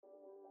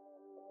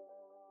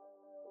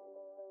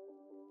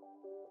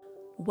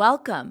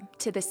Welcome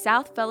to the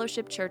South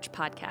Fellowship Church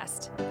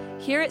podcast.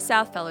 Here at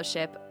South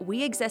Fellowship,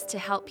 we exist to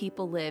help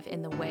people live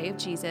in the way of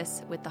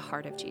Jesus with the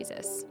heart of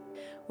Jesus.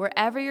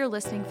 Wherever you're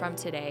listening from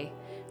today,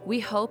 we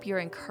hope you're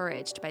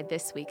encouraged by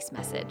this week's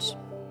message.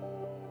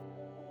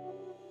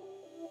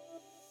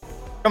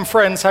 Welcome,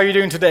 friends. How are you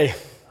doing today?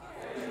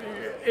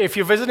 If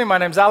you're visiting, my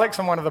name's Alex.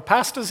 I'm one of the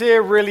pastors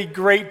here. Really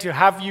great to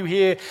have you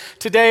here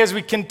today as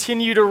we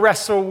continue to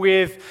wrestle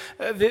with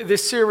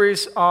this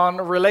series on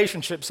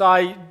relationships.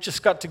 I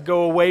just got to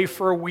go away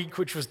for a week,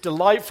 which was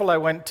delightful. I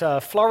went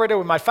to Florida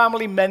with my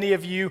family. Many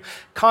of you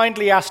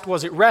kindly asked,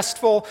 was it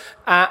restful?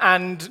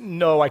 And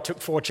no, I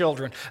took 4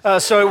 children.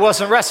 So it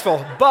wasn't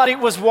restful, but it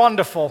was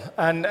wonderful.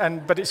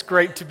 But it's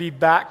great to be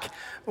back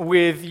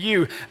with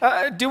you.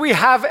 Do we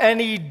have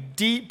any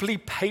deeply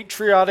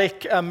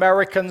patriotic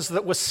Americans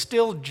that were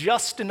still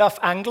just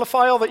enough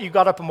Anglophile that you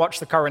got up and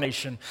watched the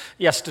coronation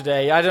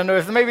yesterday? I don't know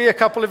if maybe a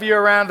couple of you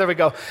around. There we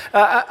go.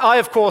 I,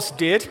 of course,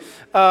 did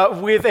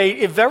with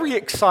a very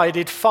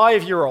excited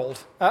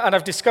 5-year-old. And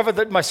I've discovered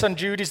that my son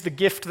Jude is the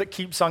gift that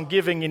keeps on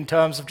giving in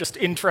terms of just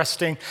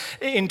interesting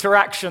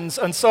interactions.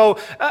 And so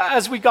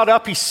as we got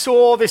up, he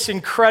saw this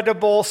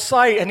incredible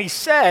sight and he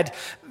said,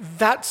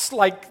 that's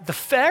like the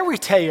fairy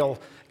tale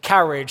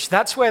carriage.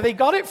 That's where they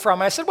got it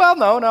from. I said, well,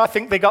 no, I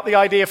think they got the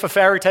idea for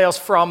fairy tales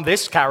from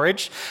this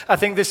carriage. I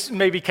think this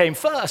maybe came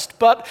first.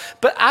 But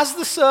as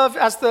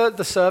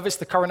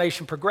the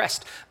coronation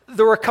progressed,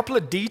 there were a couple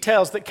of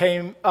details that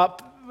came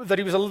up that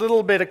he was a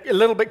little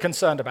bit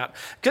concerned about,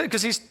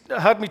 because he's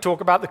heard me talk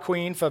about the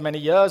Queen for many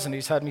years, and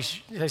he's had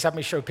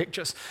me show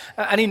pictures,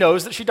 and he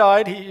knows that she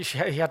died.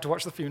 He had to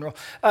watch the funeral,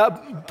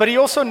 but he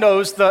also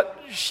knows that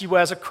she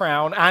wears a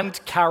crown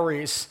and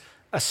carries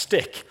a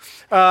stick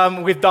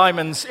with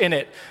diamonds in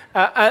it.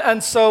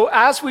 And so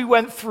as we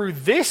went through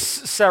this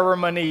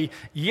ceremony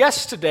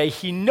yesterday,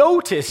 he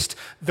noticed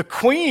the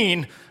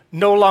Queen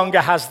no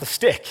longer has the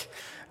stick.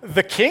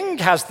 The King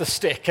has the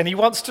stick, and he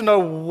wants to know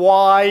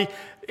why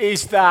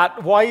is it that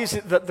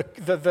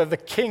the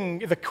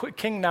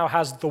king now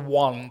has the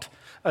wand,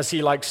 as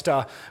he likes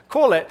to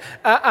call it.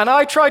 And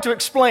I try to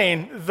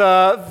explain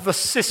the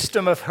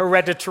system of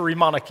hereditary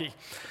monarchy.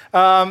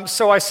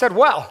 So I said,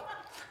 well,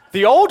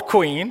 the old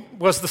queen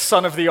was the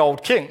son of the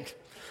old king.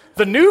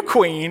 The new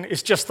queen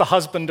is just the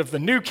husband of the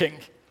new king.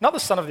 Not the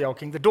son of the old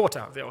king, the daughter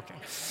of the old king.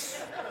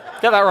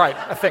 Get that right,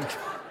 I think.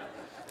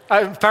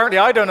 Apparently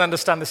I don't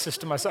understand the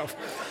system myself.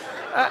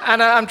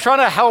 And I'm trying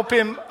to help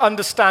him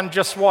understand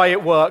just why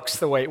it works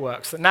the way it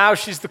works. That now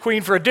she's the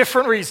queen for a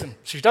different reason.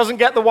 She doesn't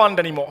get the wand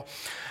anymore.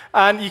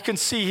 And you can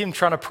see him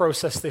trying to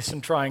process this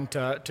and trying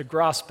to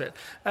grasp it.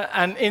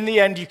 And in the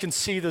end, you can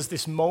see there's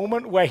this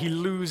moment where he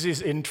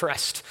loses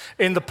interest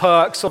in the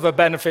perks or the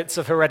benefits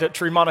of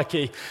hereditary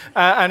monarchy.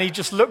 And he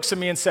just looks at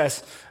me and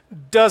says,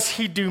 does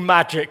he do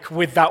magic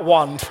with that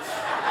wand?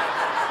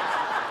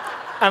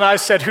 And I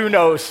said, who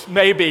knows?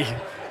 Maybe.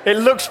 It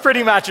looks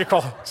pretty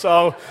magical.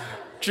 So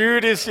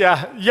Jude is,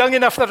 young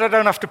enough that I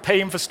don't have to pay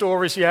him for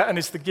stories yet, and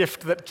it's the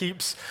gift that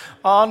keeps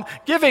on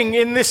giving.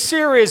 In this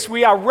series,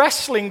 we are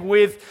wrestling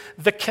with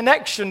the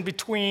connection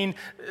between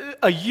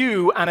a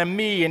you and a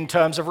me in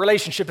terms of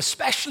relationship,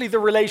 especially the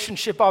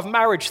relationship of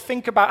marriage.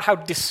 Think about how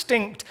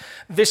distinct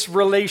this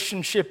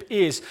relationship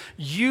is.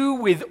 You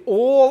with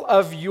all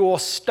of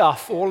your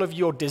stuff, all of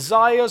your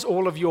desires,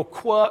 all of your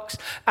quirks,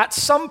 at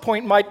some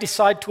point might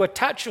decide to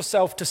attach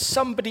yourself to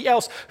somebody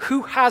else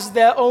who has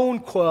their own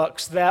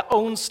quirks, their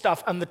own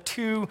stuff, and the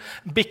two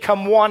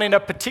become one in a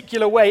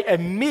particular way. A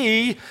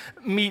me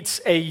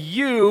meets a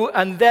you,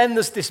 and then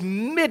there's this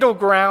middle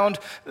ground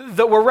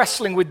that we're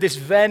wrestling with, this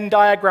Venn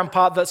diagram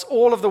part that's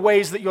all of the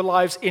ways that your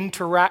lives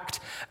interact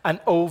and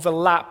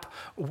overlap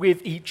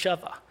with each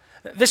other.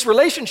 This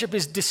relationship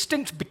is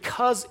distinct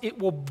because it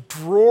will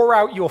draw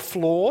out your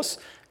flaws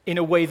in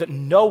a way that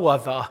no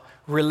other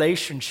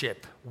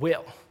relationship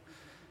will.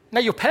 Now,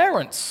 your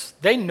parents,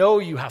 they know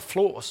you have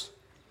flaws.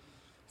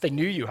 They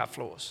knew you have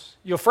flaws.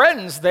 Your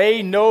friends,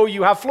 they know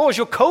you have flaws.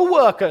 Your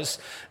co-workers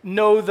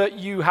know that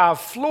you have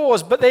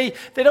flaws, but they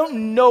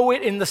don't know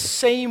it in the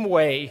same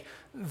way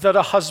that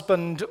a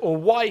husband or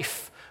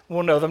wife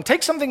will know them.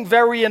 Take something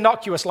very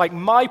innocuous like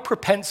my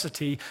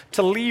propensity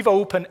to leave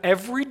open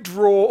every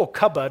drawer or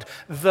cupboard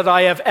that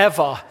I have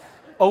ever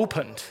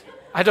opened.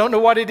 I don't know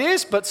what it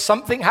is, but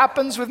something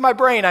happens with my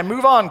brain. I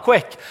move on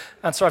quick.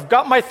 And so I've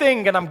got my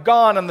thing and I'm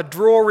gone, and the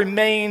drawer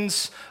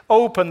remains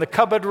open, the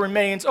cupboard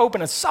remains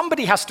open, and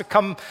somebody has to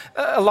come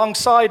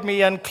alongside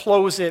me and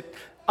close it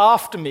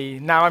after me.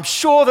 Now, I'm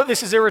sure that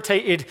this has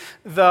irritated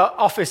the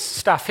office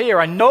staff here.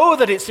 I know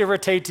that it's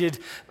irritated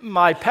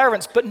my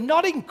parents, but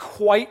not in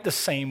quite the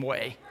same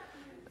way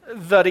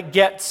that it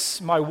gets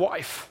my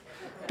wife,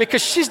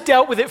 because she's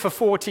dealt with it for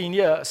 14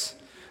 years.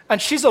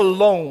 And she's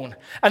alone.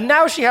 And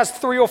now she has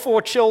 3 or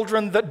 4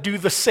 children that do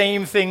the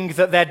same thing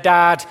that their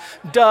dad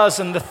does.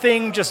 And the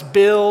thing just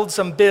builds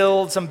and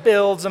builds and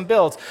builds and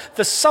builds.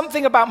 There's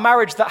something about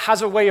marriage that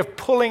has a way of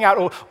pulling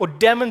out or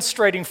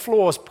demonstrating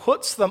flaws,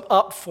 puts them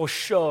up for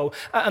show.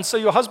 And so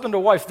your husband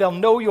or wife, they'll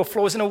know your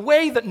flaws in a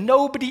way that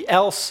nobody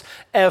else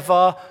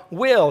ever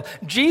will.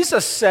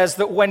 Jesus says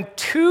that when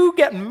 2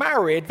 get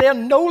married, they're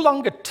no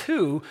longer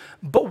 2,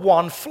 but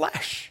one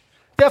flesh.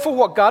 Therefore,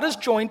 what God has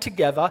joined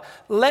together,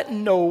 let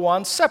no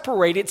one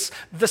separate. It's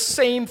the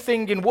same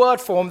thing in word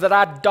form that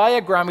our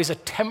diagram is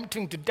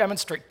attempting to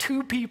demonstrate.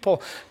 2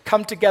 people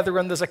come together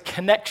and there's a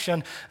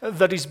connection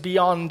that is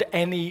beyond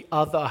any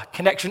other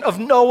connection, of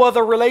no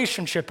other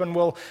relationship, and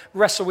we'll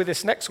wrestle with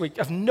this next week,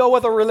 of no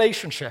other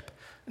relationship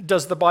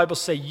does the Bible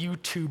say you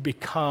 2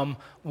 become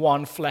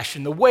one flesh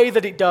in the way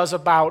that it does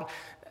about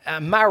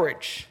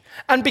marriage.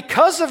 And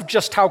because of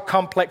just how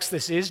complex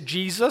this is,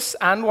 Jesus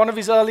and one of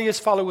his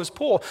earliest followers,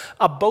 Paul,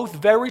 are both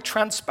very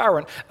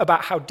transparent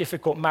about how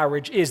difficult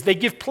marriage is. They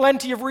give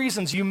plenty of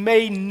reasons you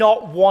may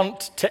not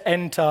want to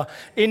enter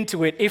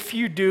into it. If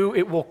you do,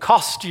 it will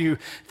cost you.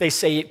 They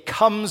say it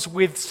comes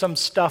with some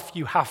stuff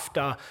you have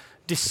to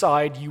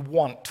decide you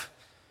want.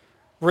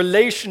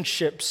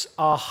 Relationships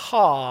are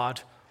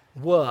hard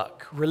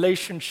work.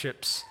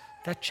 Relationships,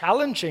 they're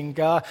challenging.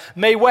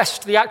 Mae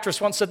West, the actress,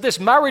 once said this: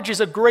 marriage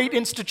is a great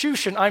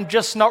institution. I'm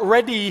just not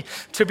ready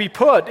to be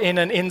put in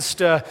an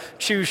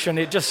institution.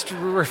 It just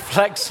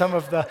reflects some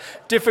of the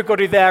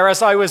difficulty there.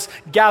 As I was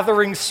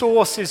gathering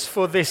sources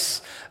for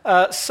this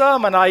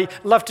sermon, I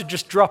love to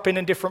just drop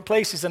in different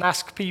places and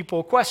ask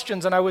people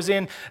questions. And I was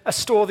in a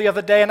store the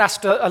other day and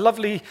asked a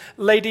lovely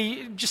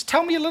lady, just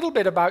tell me a little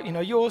bit about,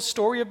 your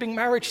story of being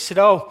married. She said,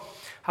 oh,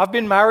 I've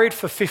been married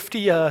for 50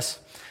 years.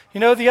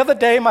 The other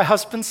day my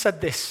husband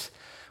said this: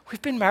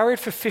 we've been married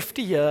for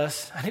 50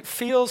 years, and it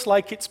feels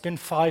like it's been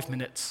 5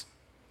 minutes.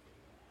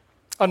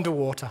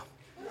 Underwater.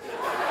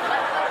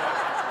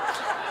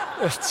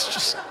 It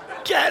just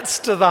gets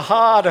to the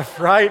heart of,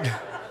 right?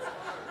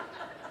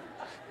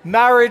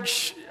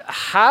 Marriage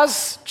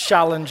has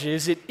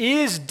challenges. It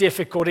is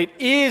difficult. It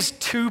is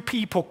 2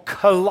 people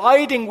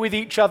colliding with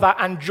each other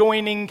and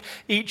joining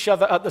each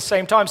other at the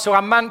same time. So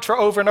our mantra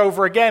over and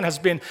over again has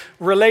been,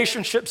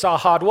 relationships are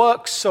hard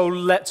work, so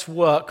let's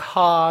work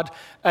hard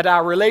at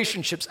our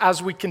relationships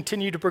as we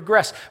continue to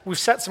progress. We've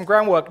set some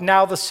groundwork.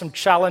 Now there's some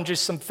challenges,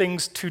 some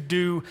things to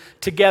do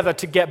together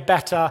to get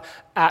better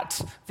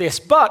at this.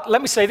 But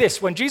let me say this: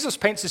 when Jesus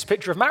paints this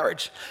picture of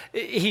marriage,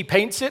 he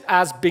paints it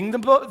as being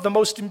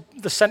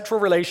the central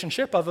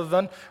relationship, other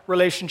than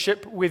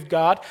relationship with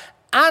God,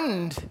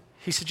 and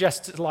he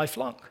suggests it's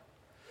lifelong.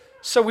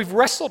 So we've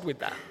wrestled with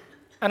that.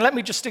 And let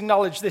me just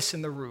acknowledge this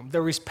in the room: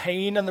 there is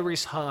pain and there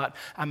is hurt,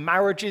 and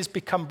marriages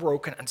become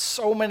broken, and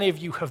so many of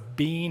you have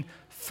been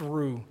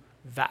through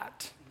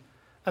that.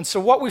 And so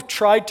what we've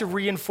tried to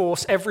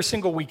reinforce every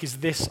single week is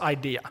this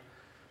idea: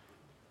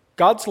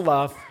 God's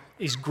love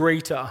is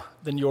greater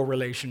than your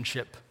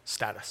relationship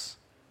status.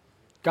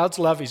 God's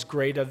love is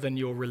greater than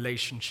your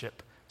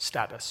relationship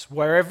status.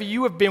 Wherever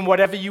you have been,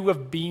 whatever you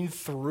have been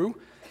through,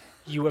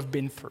 you have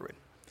been through it.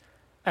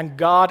 And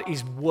God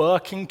is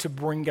working to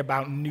bring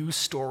about new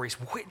stories,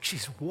 which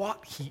is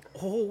what he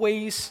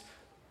always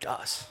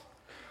does.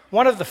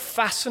 One of the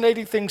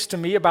fascinating things to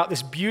me about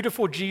this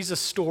beautiful Jesus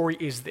story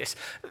is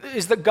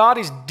that God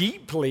is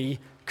deeply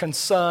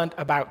concerned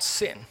about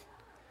sin.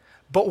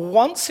 But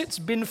once it's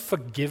been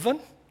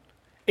forgiven,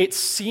 it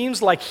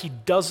seems like he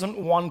doesn't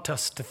want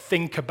us to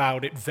think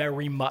about it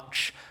very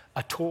much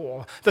at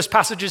all. There's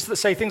passages that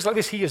say things like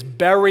this: he has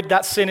buried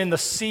that sin in the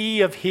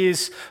sea of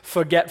his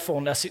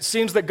forgetfulness. It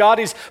seems that God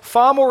is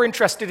far more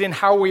interested in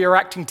how we are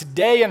acting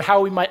today and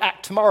how we might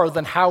act tomorrow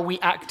than how we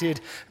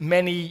acted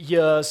many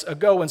years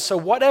ago. And so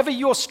whatever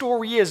your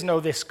story is,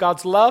 know this: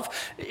 God's love,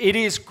 it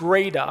is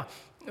greater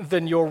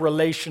than your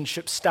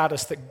relationship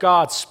status, that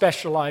God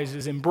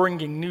specializes in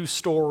bringing new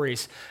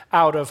stories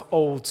out of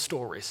old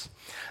stories.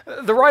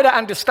 The writer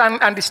Andy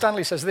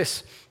Stanley says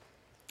this: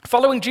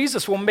 following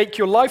Jesus will make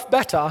your life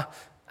better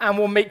and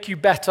will make you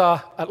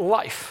better at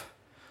life.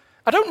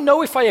 I don't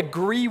know if I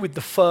agree with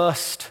the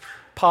first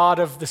part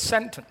of the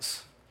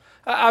sentence.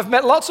 I've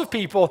met lots of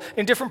people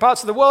in different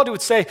parts of the world who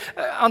would say,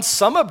 on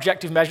some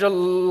objective measure,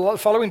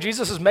 following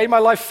Jesus has made my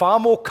life far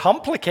more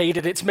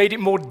complicated. It's made it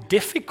more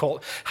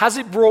difficult. Has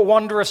it brought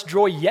wondrous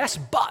joy? Yes,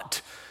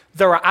 but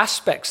there are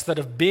aspects that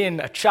have been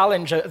a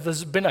challenge.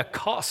 There's been a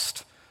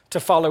cost to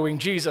following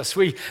Jesus.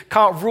 We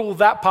can't rule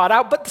that part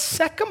out. But the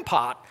second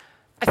part,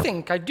 I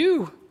think I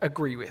do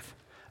agree with.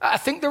 I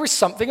think there is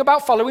something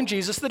about following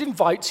Jesus that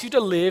invites you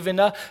to live in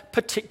a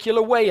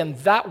particular way, and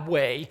that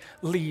way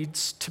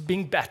leads to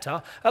being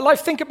better at life.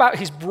 Think about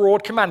his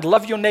broad command: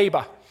 love your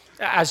neighbor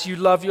as you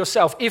love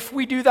yourself. If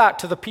we do that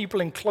to the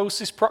people in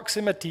closest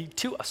proximity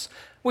to us,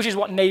 which is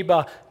what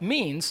neighbor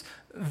means,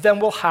 then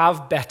we'll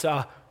have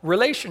better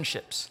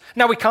relationships.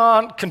 Now, we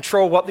can't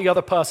control what the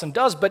other person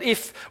does, but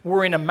if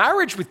we're in a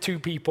marriage with 2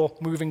 people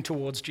moving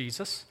towards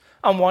Jesus,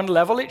 On one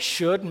level, it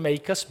should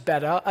make us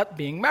better at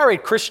being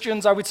married.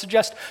 Christians, I would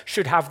suggest,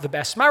 should have the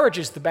best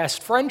marriages, the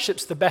best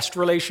friendships, the best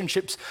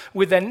relationships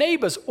with their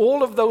neighbors,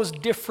 all of those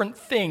different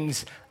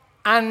things.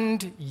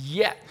 And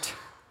yet,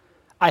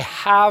 I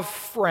have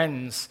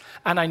friends,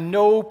 and I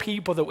know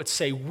people that would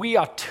say, we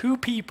are two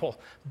people,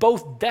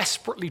 both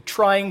desperately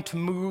trying to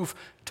move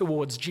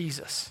towards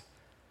Jesus.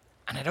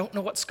 And I don't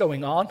know what's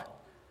going on,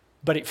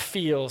 but it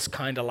feels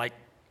kind of like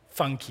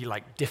funky,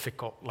 like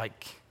difficult,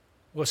 like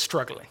we're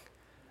struggling.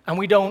 And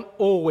we don't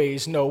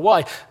always know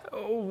why.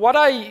 What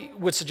I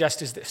would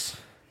suggest is this.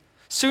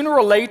 Sooner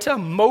or later,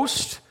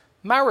 most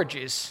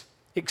marriages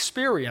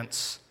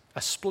experience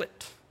a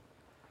split.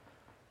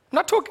 I'm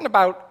not talking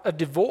about a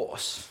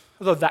divorce,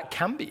 although that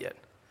can be it.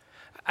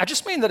 I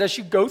just mean that as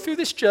you go through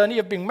this journey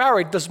of being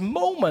married, there's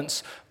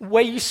moments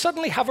where you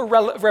suddenly have a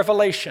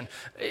revelation.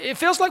 It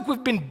feels like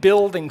we've been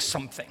building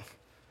something,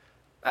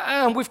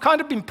 and we've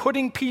kind of been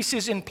putting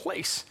pieces in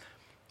place.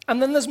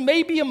 And then there's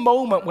maybe a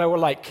moment where we're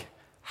like,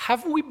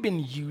 have we been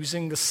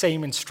using the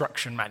same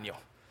instruction manual?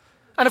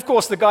 And of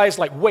course, the guy's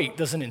like, wait,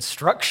 there's an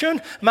instruction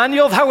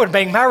manual? That would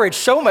make marriage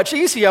so much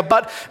easier.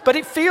 But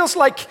it feels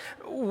like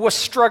we're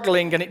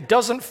struggling, and it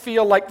doesn't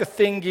feel like the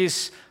thing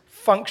is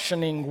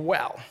functioning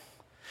well.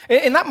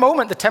 In that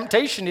moment, the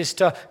temptation is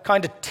to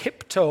kind of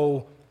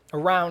tiptoe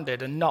around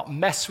it and not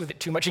mess with it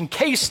too much. In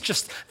case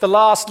just the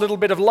last little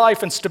bit of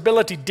life and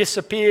stability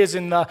disappears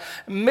in the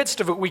midst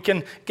of it, we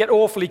can get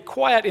awfully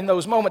quiet in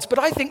those moments. But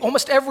I think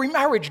almost every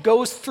marriage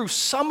goes through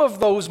some of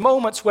those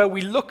moments where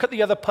we look at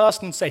the other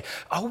person and say,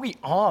 are we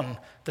on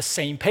the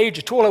same page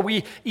at all? Are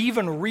we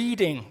even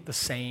reading the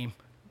same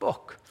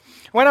book?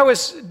 When I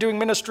was doing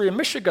ministry in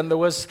Michigan, there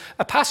was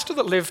a pastor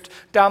that lived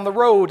down the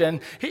road, and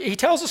he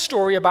tells a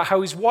story about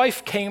how his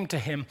wife came to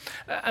him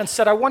and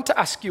said, I want to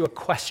ask you a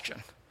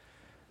question.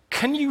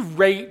 Can you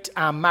rate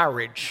our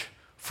marriage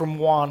from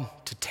 1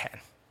 to 10?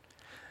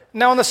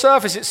 Now, on the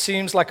surface, it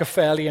seems like a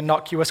fairly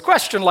innocuous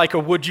question, like a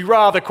would you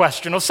rather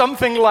question or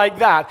something like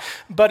that.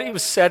 But it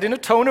was said in a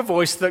tone of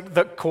voice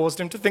that caused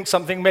him to think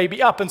something may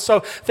be up. And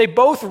so they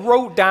both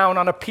wrote down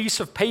on a piece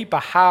of paper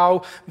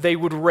how they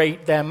would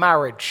rate their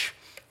marriage.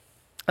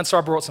 And so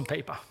I brought some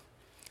paper.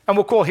 And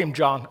we'll call him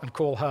John and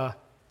call her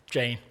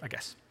Jane, I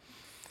guess.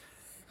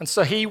 And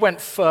so he went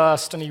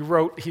first and he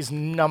wrote his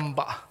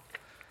number.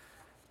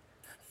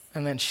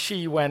 And then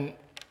she went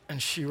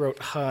and she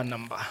wrote her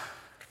number.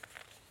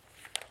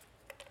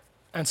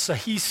 And so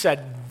he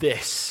said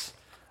this,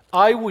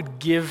 I would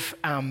give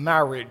our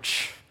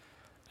marriage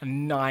a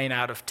 9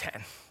 out of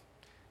 10.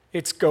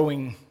 It's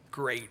going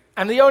great.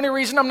 And the only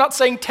reason I'm not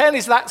saying 10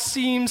 is that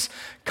seems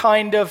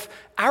kind of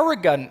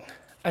arrogant.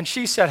 And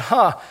she said,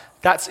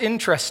 that's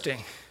interesting.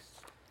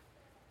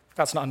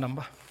 That's not a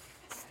number.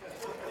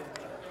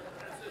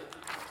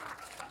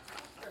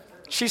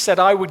 She said,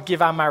 I would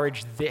give our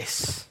marriage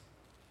this.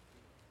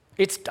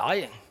 It's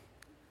dying.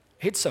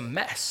 It's a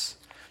mess.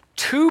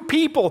 Two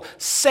people,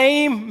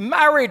 same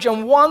marriage,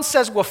 and one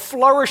says we're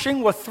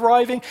flourishing, we're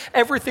thriving,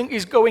 everything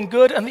is going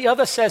good, and the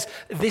other says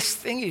this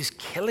thing is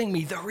killing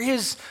me. There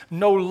is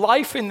no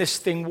life in this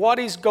thing. What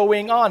is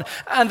going on?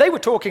 And they were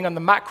talking on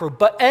the macro,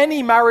 but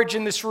any marriage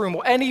in this room,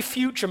 or any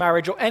future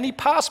marriage, or any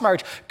past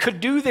marriage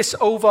could do this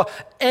over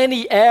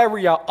any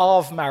area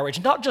of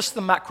marriage, not just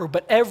the macro,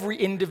 but every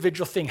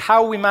individual thing.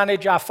 How we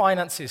manage our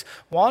finances,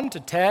 1 to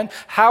 10.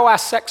 How our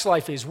sex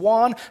life is,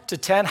 1 to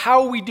 10.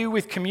 How we do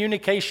with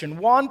communication,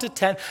 1 to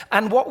 10.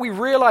 And what we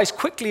realize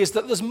quickly is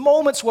that there's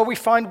moments where we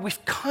find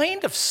we've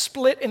kind of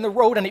split in the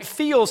road, and it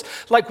feels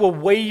like we're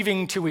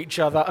waving to each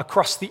other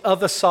across the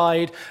other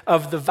side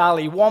of the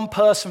valley. One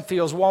person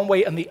feels one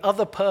way and the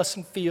other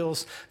person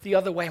feels the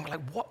other way. And we're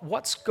like,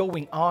 what's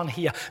going on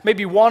here?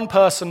 Maybe one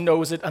person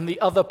knows it and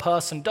the other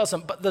person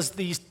doesn't, but there's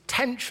these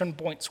tension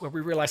points where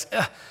we realize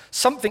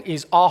something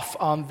is off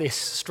on this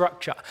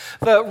structure.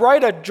 The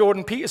writer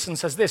Jordan Peterson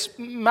says this,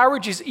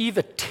 marriage is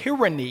either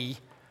tyranny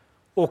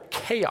or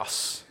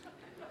chaos.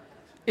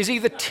 Is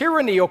either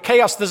tyranny or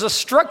chaos. There's a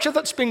structure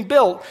that's being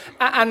built,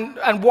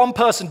 and one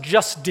person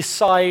just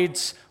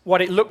decides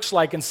what it looks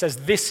like and says,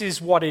 this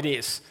is what it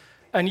is,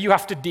 and you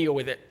have to deal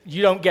with it.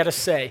 You don't get a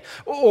say.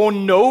 Or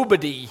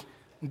nobody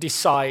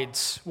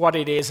decides what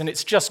it is, and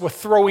it's just we're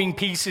throwing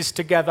pieces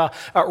together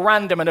at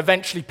random, and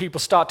eventually people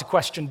start to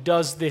question,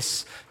 does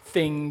this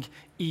thing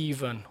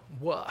even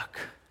work?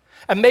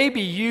 And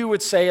maybe you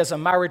would say, as a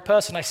married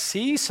person, I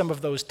see some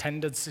of those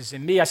tendencies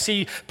in me. I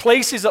see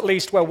places, at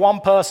least, where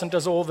one person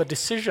does all the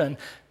decision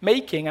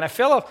making, and I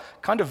feel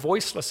kind of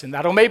voiceless in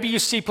that. Or maybe you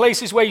see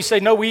places where you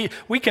say, no,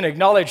 we can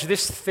acknowledge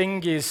this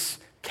thing is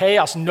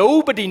chaos.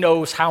 Nobody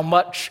knows how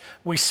much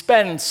we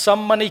spend.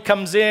 Some money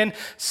comes in,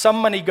 some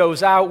money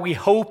goes out. We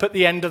hope at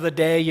the end of the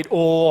day it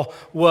all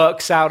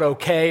works out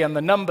okay, and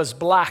the number's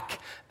black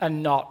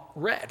and not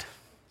red.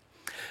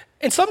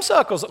 In some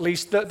circles, at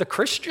least, the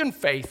Christian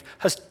faith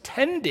has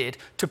tended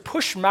to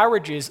push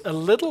marriages a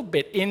little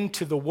bit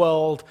into the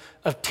world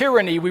of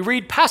tyranny. We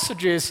read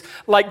passages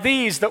like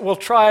these that we'll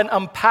try and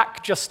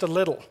unpack just a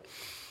little.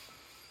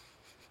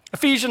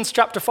 Ephesians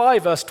chapter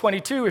 5, verse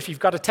 22, if you've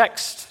got a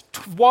text,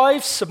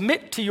 Wives,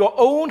 submit to your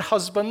own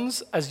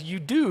husbands as you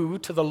do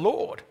to the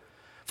Lord.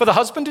 For the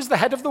husband is the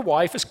head of the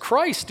wife, as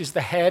Christ is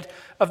the head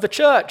of the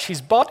church,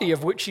 his body,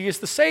 of which he is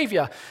the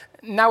Savior.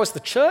 Now, as the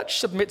church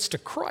submits to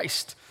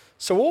Christ,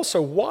 so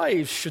also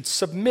wives should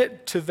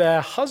submit to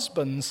their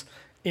husbands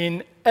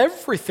in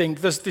everything.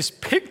 There's this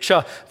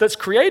picture that's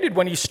created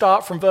when you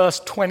start from verse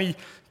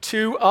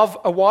 22 of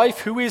a wife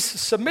who is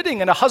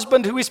submitting and a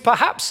husband who is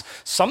perhaps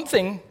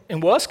something,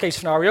 in worst case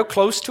scenario,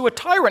 close to a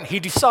tyrant. He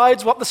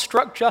decides what the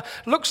structure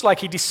looks like.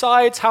 He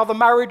decides how the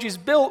marriage is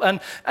built,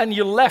 and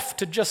you're left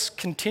to just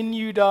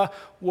continue to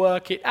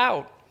work it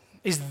out.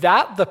 Is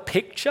that the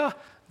picture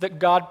that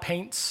God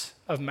paints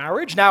of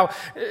marriage? Now,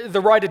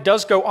 the writer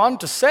does go on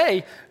to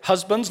say,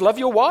 husbands, love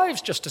your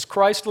wives just as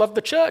Christ loved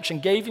the church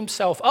and gave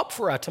himself up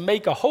for her to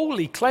make her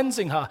holy,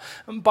 cleansing her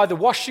by the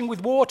washing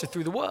with water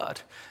through the word,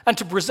 and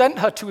to present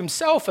her to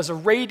himself as a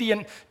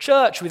radiant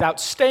church without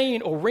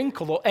stain or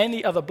wrinkle or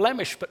any other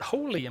blemish, but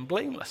holy and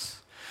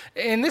blameless.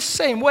 In this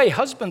same way,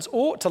 husbands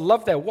ought to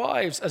love their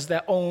wives as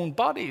their own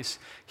bodies.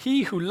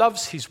 He who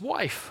loves his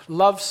wife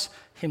loves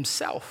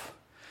himself.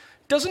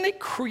 Doesn't it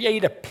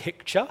create a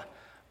picture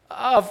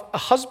of a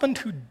husband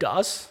who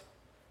does,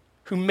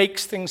 who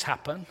makes things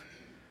happen,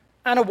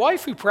 and a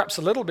wife who perhaps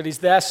a little bit is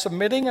there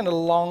submitting and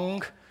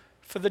along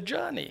for the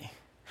journey?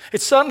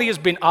 It certainly has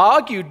been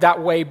argued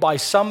that way by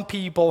some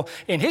people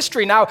in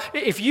history. Now,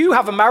 if you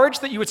have a marriage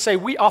that you would say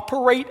we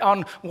operate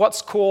on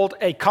what's called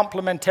a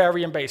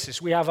complementarian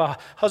basis, we have a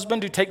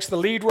husband who takes the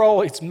lead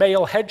role, it's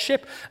male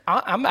headship,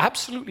 I'm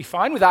absolutely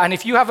fine with that. And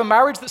if you have a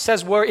marriage that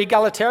says we're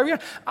egalitarian,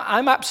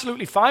 I'm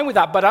absolutely fine with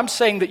that. But I'm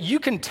saying that you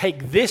can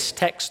take this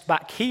text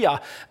back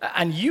here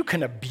and you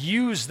can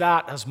abuse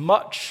that as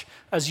much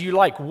as you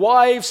like.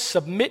 Wives,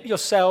 submit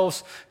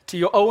yourselves to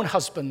your own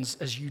husbands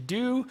as you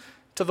do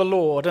to the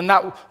Lord. And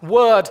that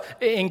word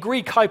in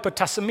Greek,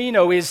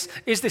 hypotassimino, is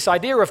this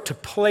idea of to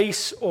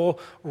place or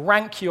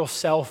rank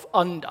yourself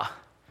under.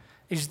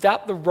 Is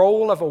that the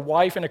role of a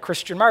wife in a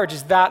Christian marriage?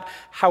 Is that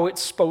how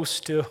it's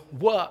supposed to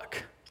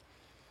work?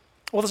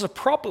 Well, there's a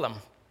problem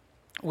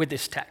with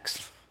this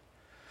text.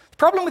 The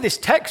problem with this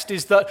text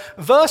is that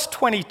verse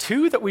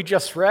 22 that we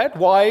just read,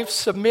 wives,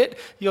 submit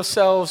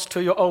yourselves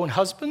to your own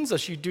husbands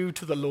as you do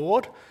to the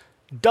Lord,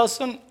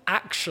 doesn't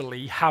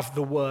actually have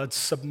the word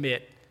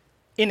submit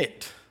in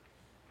it.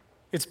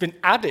 It's been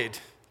added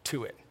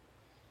to it.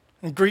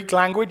 In Greek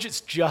language, it's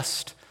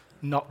just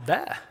not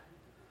there.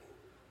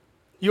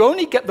 You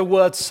only get the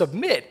word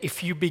submit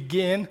if you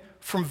begin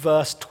from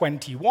verse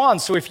 21.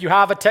 So if you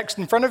have a text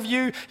in front of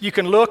you, you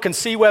can look and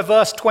see where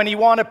verse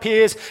 21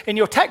 appears in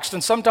your text.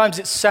 And sometimes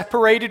it's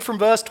separated from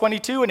verse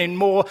 22, and in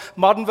more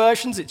modern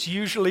versions, it's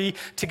usually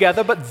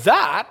together. But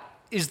that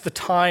is the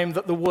time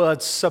that the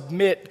word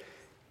submit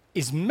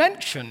is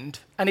mentioned,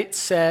 and it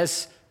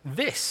says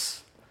this.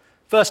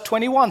 Verse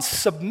 21,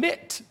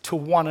 submit to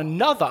one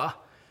another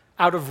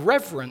out of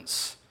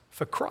reverence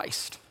for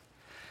Christ.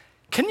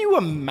 Can you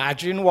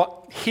imagine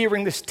what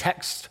hearing this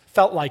text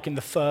felt like in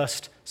the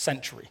first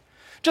century?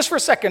 Just for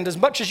a second, as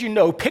much as you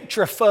know,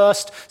 picture a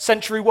first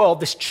century world.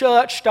 This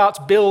church starts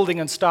building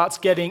and starts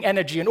getting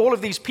energy, and all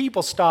of these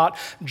people start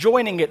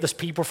joining it. There's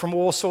people from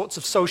all sorts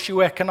of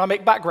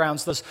socioeconomic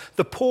backgrounds. There's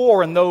the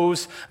poor and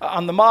those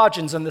on the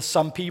margins, and there's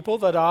some people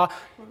that are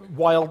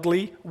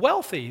wildly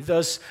wealthy.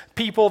 There's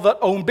people that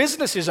own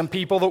businesses and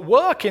people that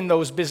work in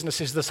those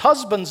businesses. There's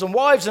husbands and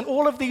wives, and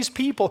all of these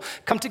people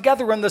come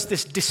together, and there's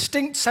this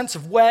distinct sense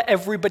of where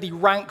everybody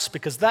ranks,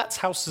 because that's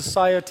how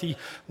society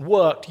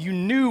worked. You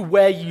knew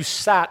where you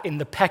sat in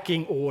the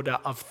pecking order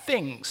of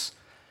things.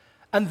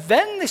 And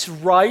then this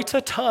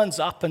writer turns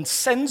up and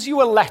sends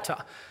you a letter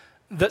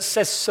that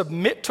says,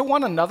 submit to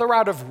one another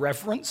out of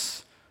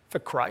reverence for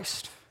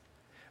Christ.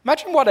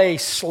 Imagine what a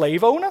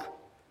slave owner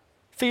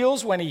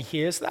feels when he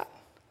hears that.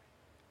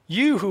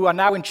 You who are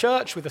now in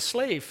church with a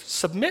slave,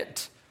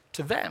 submit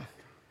to them.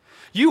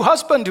 You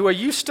husband who are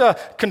used to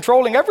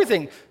controlling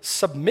everything,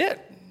 submit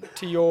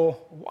to your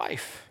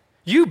wife.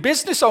 You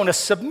business owner,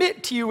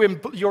 submit to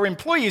your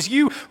employees.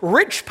 You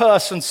rich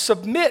person,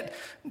 submit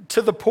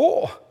to the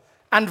poor.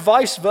 And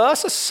vice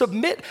versa,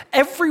 submit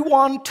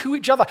everyone to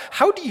each other.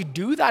 How do you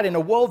do that in a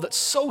world that's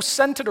so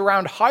centered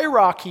around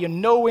hierarchy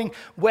and knowing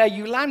where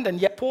you land? And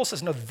yet Paul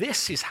says, no,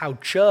 this is how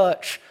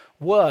church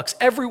works.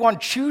 Everyone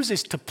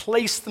chooses to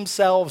place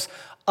themselves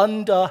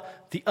under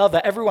the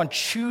other. Everyone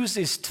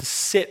chooses to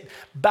sit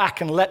back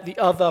and let the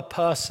other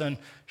person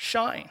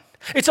shine.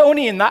 It's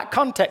only in that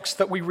context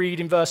that we read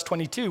in verse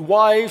 22,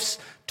 wives,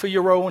 to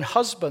your own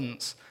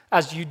husbands,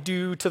 as you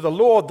do to the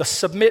Lord. The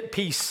submit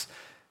piece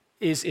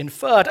is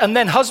inferred. And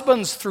then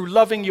husbands, through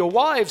loving your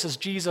wives as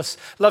Jesus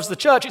loves the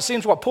church. It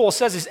seems what Paul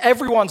says is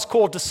everyone's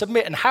called to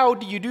submit. And how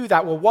do you do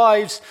that? Well,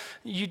 wives,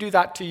 you do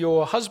that to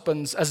your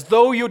husbands as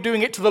though you're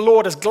doing it to the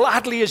Lord, as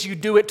gladly as you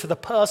do it to the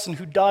person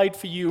who died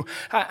for you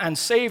and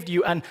saved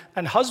you. And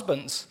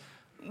husbands,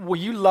 will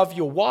you love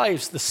your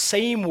wives the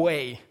same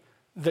way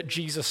that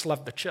Jesus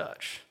loved the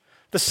church?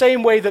 The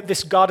same way that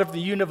this God of the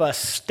universe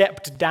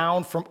stepped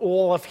down from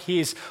all of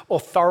his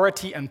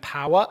authority and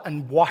power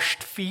and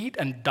washed feet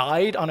and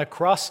died on a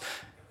cross,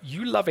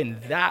 you love in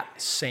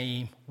that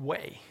same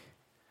way.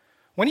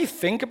 When you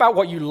think about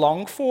what you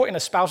long for in a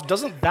spouse,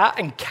 doesn't that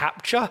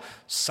encapture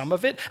some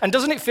of it? And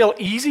doesn't it feel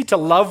easy to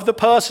love the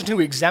person who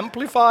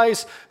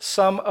exemplifies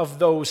some of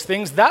those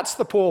things? That's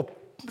the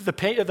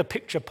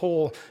picture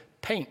Paul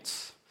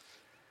paints.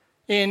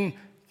 In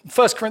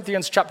 1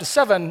 Corinthians chapter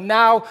 7,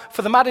 now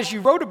for the matters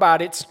you wrote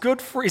about, it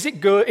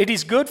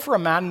is good for a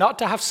man not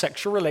to have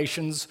sexual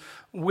relations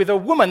with a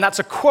woman. That's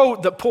a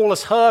quote that Paul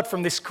has heard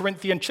from this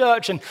Corinthian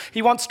church, and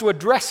he wants to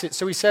address it.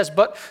 So he says,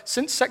 but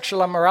since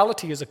sexual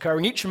immorality is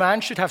occurring, each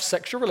man should have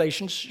sexual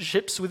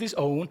relationships with his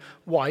own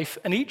wife,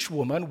 and each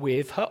woman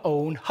with her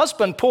own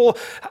husband. Paul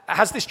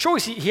has this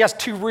choice. He has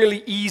two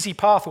really easy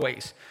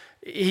pathways.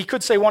 He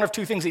could say one of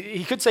two things.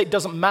 He could say it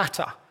doesn't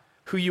matter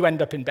who you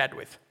end up in bed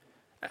with.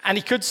 And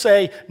he could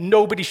say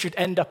nobody should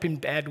end up in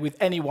bed with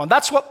anyone.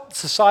 That's what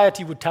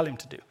society would tell him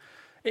to do.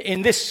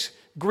 In this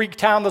Greek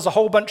town, there's a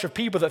whole bunch of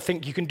people that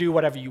think you can do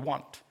whatever you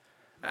want.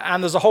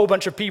 And there's a whole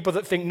bunch of people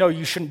that think, no,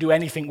 you shouldn't do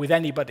anything with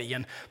anybody.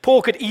 And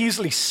Paul could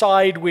easily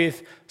side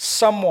with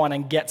someone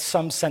and get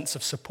some sense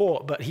of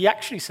support. But he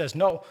actually says,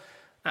 no,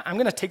 I'm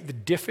going to take the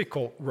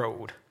difficult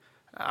road.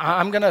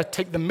 I'm going to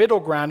take the middle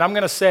ground. I'm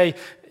going to say,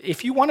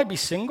 if you want to be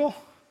single,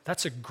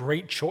 that's a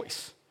great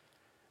choice.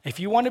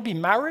 If you want to be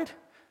married,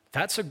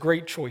 that's a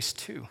great choice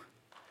too.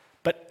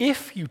 But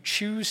if you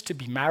choose to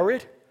be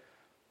married,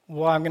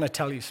 well, I'm going to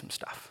tell you some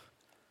stuff.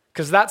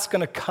 Because that's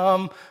going to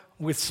come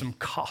with some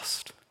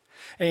cost.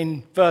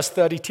 In verse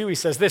 32, he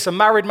says this, a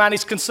married man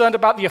is concerned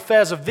about the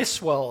affairs of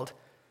this world,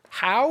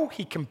 how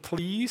he can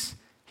please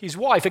his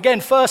wife. Again,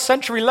 first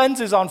century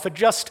lenses on for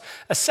just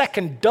a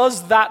second.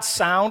 Does that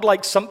sound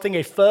like something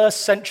a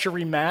first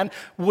century man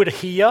would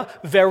hear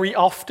very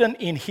often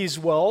in his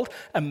world?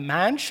 A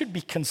man should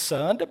be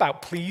concerned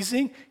about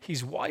pleasing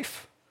his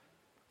wife?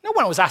 No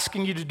one was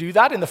asking you to do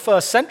that in the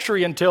first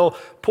century until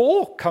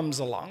Paul comes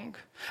along.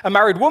 A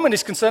married woman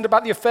is concerned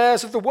about the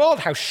affairs of the world,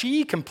 how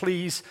she can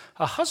please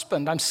her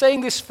husband. I'm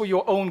saying this for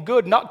your own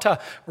good, not to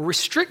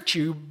restrict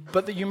you,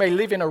 but that you may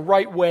live in a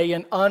right way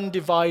and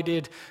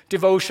undivided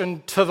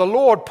devotion to the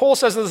Lord. Paul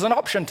says there's an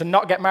option to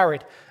not get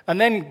married,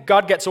 and then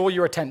God gets all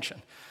your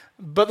attention.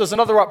 But there's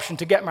another option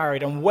to get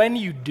married, and when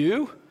you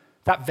do,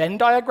 that Venn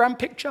diagram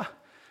picture,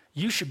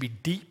 you should be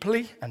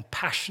deeply and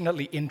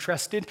passionately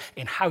interested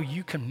in how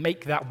you can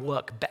make that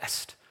work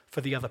best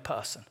for the other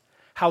person.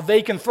 How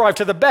they can thrive.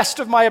 To the best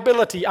of my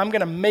ability, I'm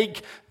going to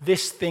make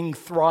this thing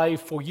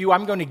thrive for you.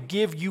 I'm going to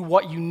give you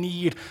what you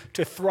need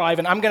to thrive,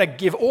 and I'm going to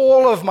give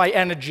all of my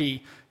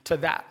energy to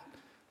that.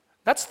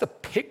 That's the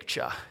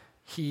picture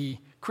he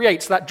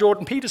creates. That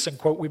Jordan Peterson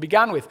quote we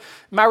began with.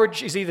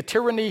 Marriage is either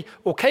tyranny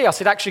or chaos.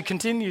 It actually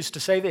continues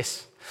to say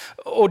this.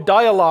 Or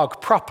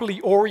dialogue properly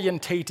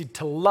orientated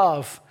to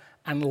love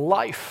and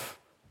life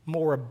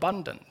more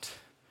abundant.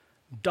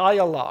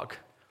 Dialogue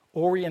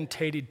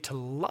orientated to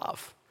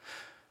love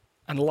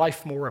and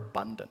life more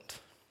abundant.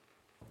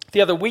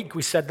 The other week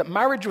we said that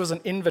marriage was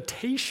an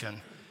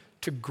invitation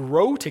to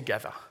grow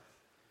together.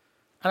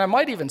 And I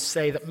might even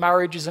say that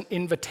marriage is an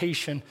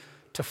invitation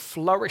to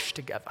flourish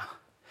together.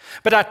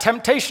 But our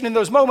temptation in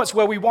those moments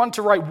where we want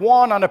to write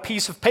 1 on a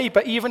piece of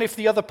paper, even if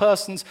the other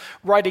person's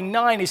writing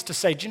 9, is to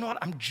say, do you know what,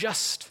 I'm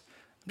just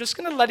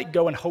going to let it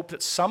go and hope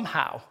that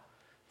somehow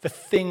the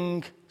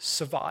thing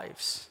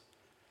survives.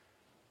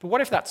 But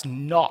what if that's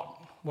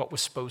not what we're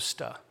supposed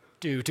to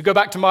do? To go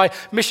back to my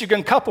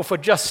Michigan couple for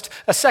just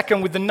a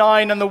second with the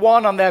 9 and the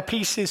 1 on their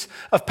pieces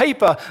of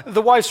paper,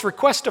 the wife's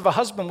request of her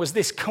husband was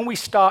this: can we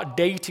start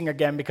dating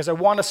again? Because I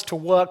want us to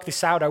work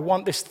this out. I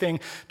want this thing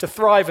to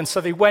thrive. And so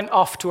they went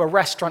off to a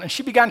restaurant, and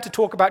she began to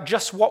talk about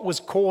just what was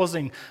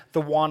causing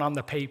the 1 on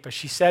the paper.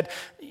 She said,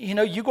 you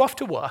know, you go off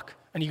to work,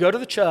 and you go to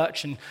the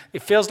church, and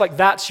it feels like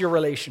that's your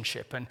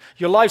relationship, and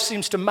your life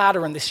seems to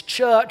matter, and this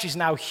church is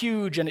now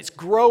huge, and it's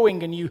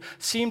growing, and you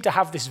seem to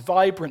have this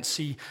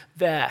vibrancy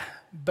there.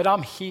 But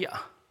I'm here,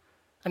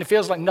 and it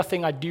feels like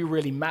nothing I do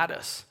really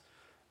matters,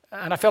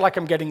 and I feel like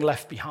I'm getting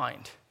left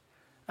behind,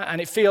 and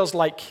it feels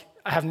like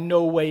I have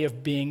no way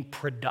of being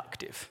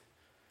productive,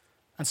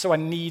 and so I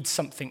need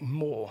something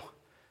more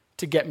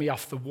to get me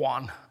off the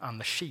 1 on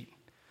the sheet.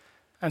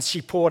 And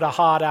she poured her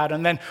heart out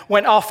and then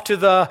went off to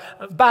the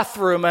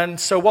bathroom. And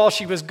so while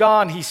she was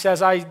gone, he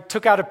says, I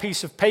took out a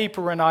piece of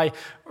paper and I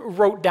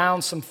wrote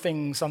down some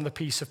things on the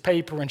piece of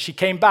paper. And she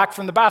came back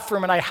from the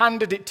bathroom and I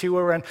handed it to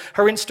her. And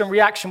her instant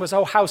reaction was,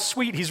 oh, how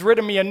sweet. He's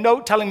written me a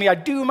note telling me I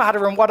do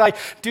matter and what I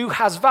do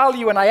has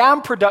value and I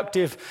am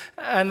productive.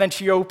 And then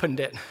she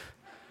opened it.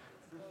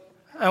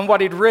 And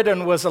what he'd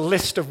written was a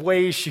list of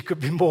ways she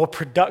could be more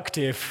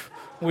productive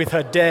with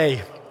her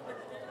day.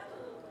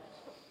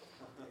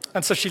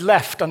 And so she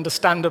left,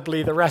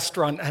 understandably, the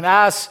restaurant. And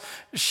as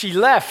she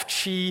left,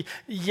 she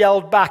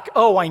yelled back,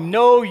 oh, I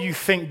know you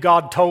think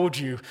God told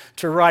you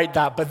to write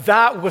that, but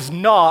that was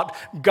not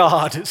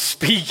God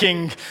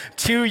speaking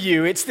to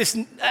you. It's this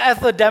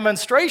other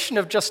demonstration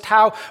of just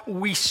how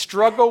we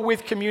struggle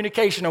with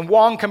communication. And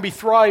one can be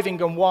thriving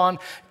and one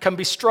can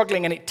be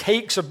struggling. And it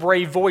takes a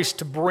brave voice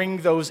to bring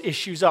those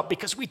issues up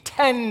because we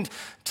tend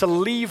to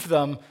leave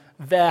them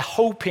they're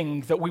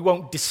hoping that we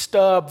won't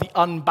disturb the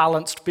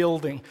unbalanced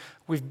building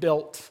we've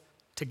built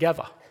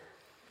together.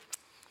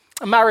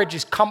 A marriage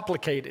is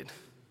complicated,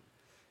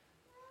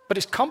 but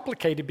it's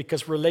complicated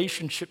because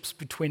relationships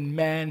between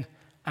men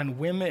and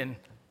women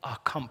are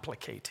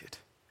complicated.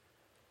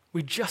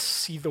 We just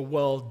see the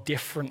world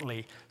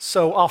differently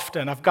so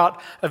often. I've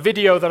got a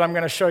video that I'm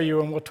going to show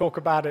you, and we'll talk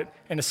about it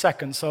in a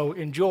second, so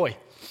enjoy.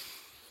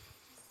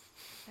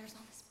 There's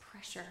all this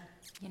pressure,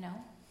 you know?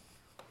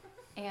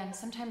 And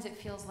sometimes it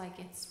feels like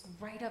it's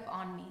right up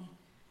on me,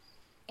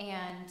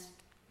 and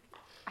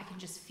I can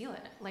just feel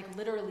it, like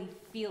literally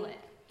feel it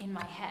in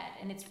my head,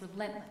 and it's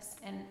relentless,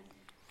 and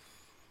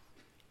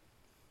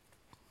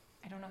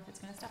I don't know if it's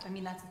going to stop. I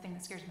mean, that's the thing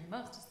that scares me the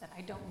most, is that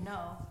I don't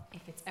know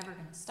if it's ever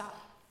going to stop.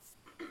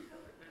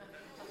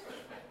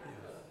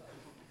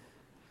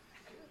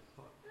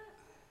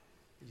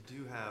 You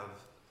do have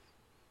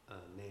a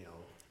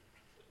nail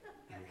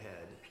in your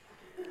head.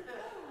 It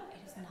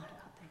is not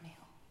about the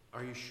nail.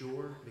 Are you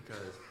sure?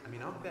 Because, I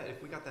mean, I'll bet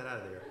if we got that out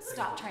of there.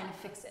 Stop trying to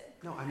fix it.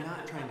 No, I'm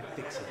not trying to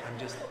fix it. I'm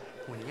just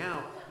pointing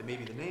out that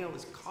maybe the nail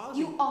is causing.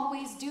 You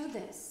always do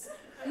this.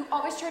 You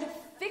always try to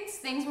fix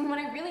things when what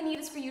I really need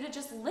is for you to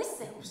just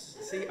listen.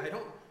 See, I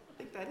don't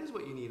think that is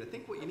what you need. I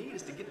think what you need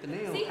is to get the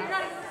nail See, out. you're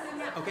not even listening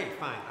now. Okay,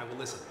 fine. I will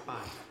listen.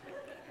 Fine.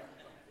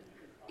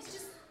 It's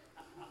just,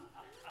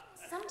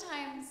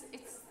 sometimes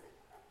it's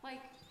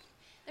like,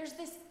 there's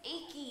this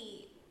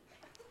achy,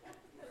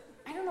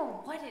 I don't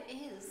know what it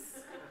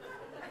is.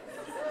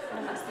 And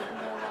I'm not sleeping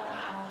real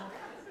well,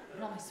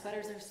 and all my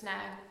sweaters are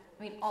snagged.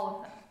 I mean, all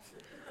of them.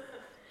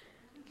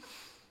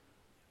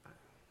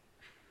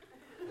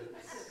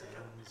 It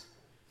sounds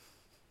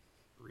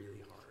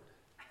really hard.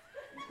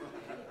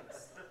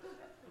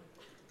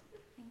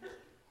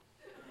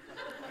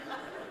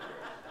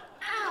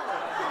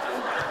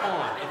 Ow! Come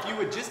on, if you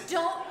would just.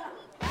 Don't.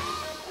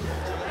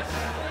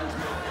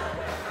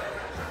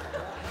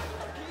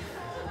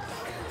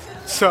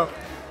 So,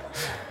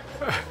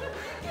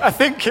 I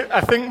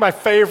think my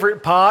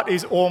favorite part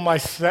is all my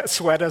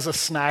sweaters are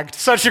snagged.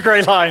 Such a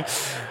great line.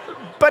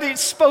 But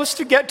it's supposed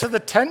to get to the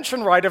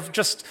tension, right, of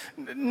just,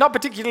 not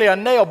particularly a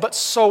nail, but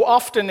so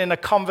often in a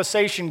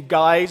conversation,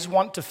 guys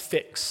want to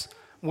fix.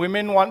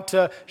 Women want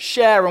to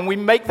share, and we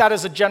make that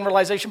as a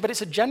generalization, but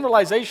it's a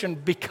generalization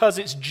because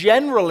it's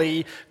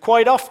generally,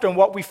 quite often,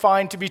 what we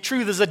find to be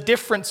true. There's a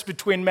difference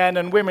between men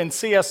and women.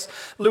 C.S.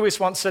 Lewis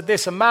once said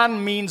this: a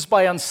man means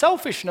by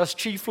unselfishness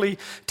chiefly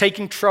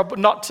taking trouble,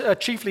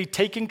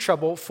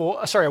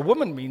 a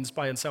woman means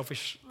by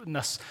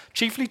unselfishness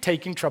chiefly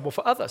taking trouble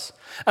for others.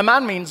 A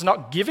man means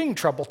not giving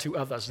trouble to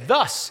others.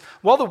 Thus,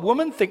 while the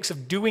woman thinks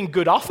of doing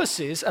good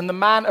offices and the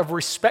man of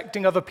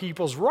respecting other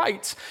people's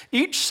rights,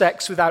 each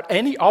sex, without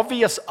any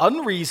obvious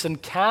unreason,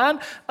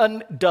 can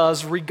and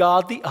does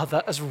regard the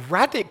other as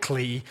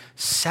radically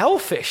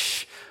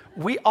selfish.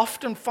 We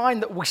often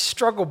find that we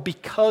struggle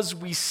because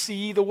we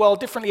see the world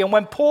differently. And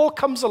when Paul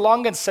comes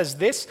along and says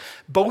this,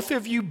 both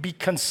of you be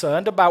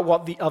concerned about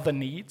what the other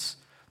needs.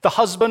 The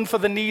husband for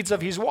the needs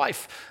of his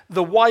wife,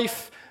 the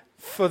wife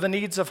for the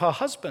needs of her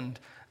husband.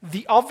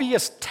 The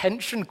obvious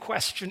tension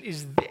question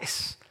is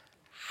this: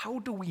 how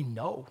do we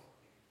know?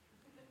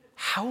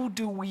 How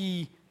do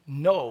we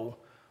know?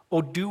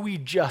 Or do we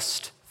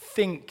just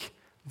think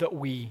that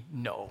we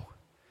know?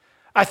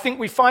 I think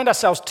we find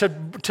ourselves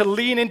to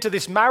lean into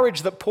this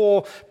marriage that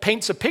Paul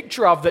paints a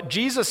picture of, that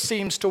Jesus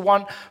seems to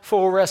want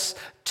for us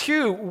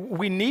too.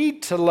 We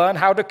need to learn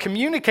how to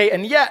communicate,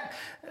 and yet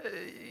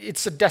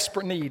it's a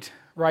desperate need,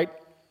 right?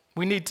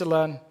 We need to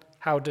learn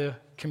how to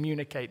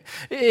communicate.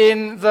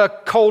 In the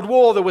Cold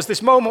War, there was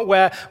this moment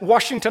where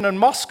Washington and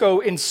Moscow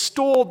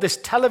installed this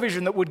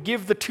television that would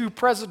give the two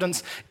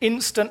presidents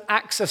instant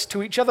access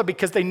to each other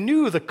because they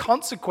knew the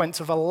consequence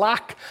of a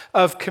lack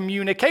of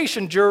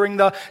communication. During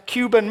the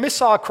Cuban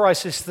Missile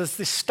Crisis, there's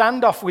this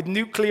standoff with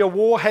nuclear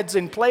warheads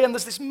in play, and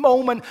there's this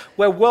moment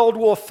where World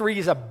War III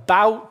is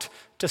about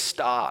to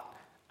start,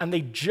 and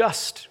they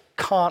just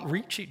can't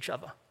reach each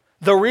other.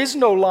 There is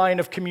no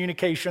line of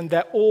communication.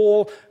 They're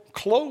all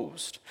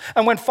closed.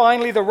 And when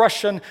finally the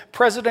Russian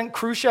President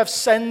Khrushchev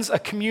sends a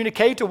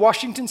communique to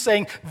Washington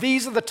saying,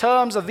 these are the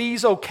terms, are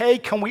these okay?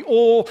 Can we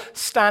all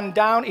stand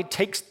down? It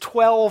takes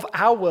 12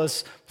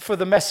 hours for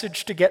the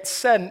message to get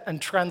sent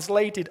and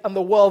translated, and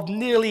the world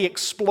nearly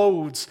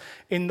explodes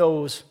in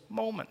those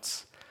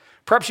moments.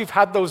 Perhaps you've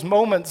had those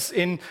moments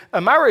in a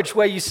marriage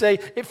where you say,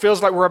 it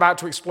feels like we're about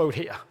to explode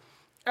here.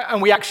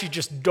 And we actually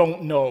just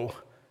don't know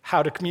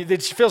how to communicate.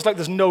 It feels like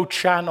there's no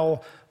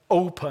channel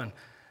open.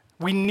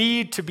 We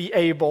need to be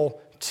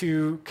able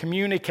to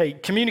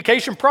communicate.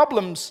 Communication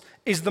problems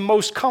is the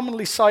most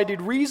commonly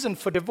cited reason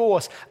for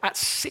divorce at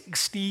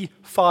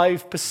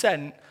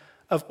 65%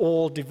 of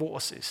all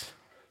divorces.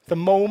 The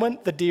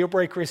moment the deal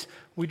breaker is,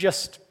 we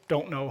just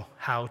don't know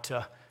how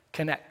to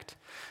connect.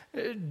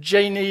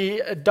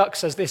 Janie Duck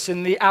says this: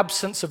 in the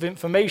absence of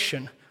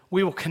information,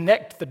 we will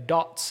connect the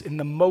dots in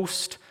the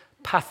most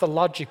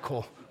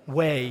pathological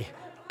way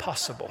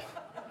possible.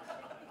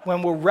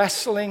 when we're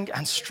wrestling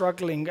and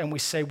struggling and we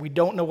say we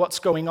don't know what's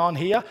going on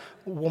here,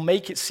 we'll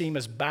make it seem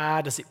as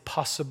bad as it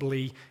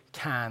possibly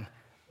can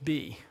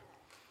be.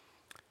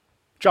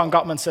 John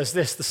Gottman says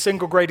this: the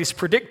single greatest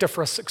predictor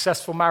for a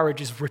successful marriage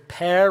is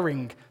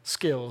repairing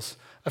skills.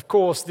 Of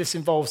course, this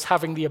involves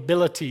having the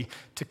ability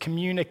to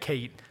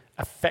communicate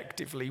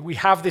effectively. We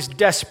have this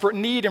desperate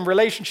need in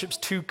relationships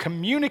to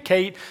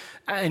communicate,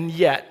 and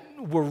yet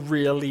we're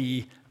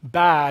really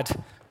bad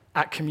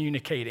at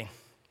communicating.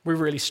 We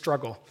really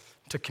struggle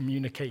to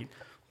communicate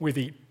with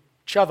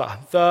each other.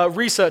 The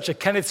researcher,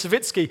 Kenneth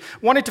Savitsky,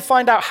 wanted to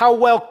find out how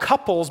well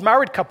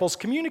married couples,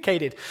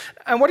 communicated.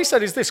 And what he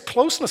said is this: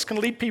 closeness can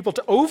lead people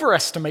to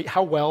overestimate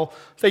how well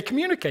they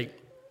communicate.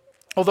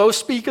 Although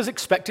speakers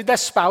expected their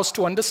spouse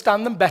to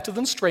understand them better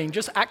than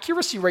strangers,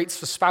 accuracy rates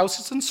for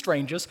spouses and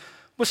strangers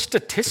were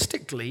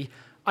statistically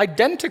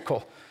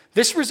identical.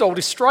 This result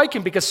is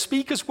striking because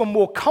speakers were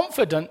more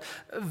confident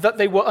that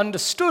they were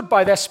understood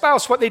by their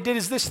spouse. What they did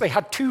is this: they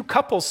had two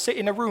couples sit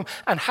in a room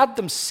and had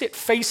them sit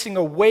facing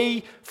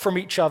away from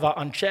each other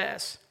on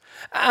chairs.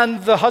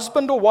 And the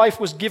husband or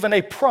wife was given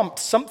a prompt,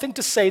 something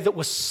to say that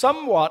was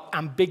somewhat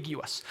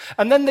ambiguous.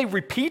 And then they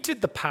repeated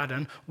the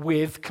pattern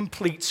with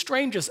complete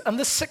strangers. And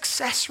the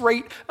success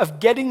rate of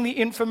getting the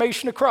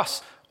information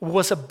across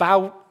was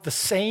about the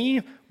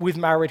same with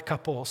married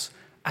couples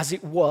as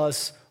it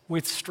was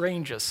with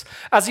strangers.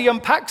 As he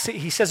unpacks it,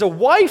 he says, a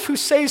wife who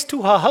says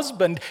to her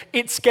husband,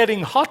 "It's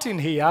getting hot in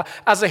here,"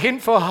 as a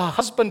hint for her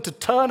husband to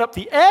turn up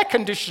the air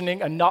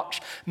conditioning a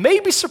notch, may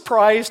be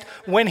surprised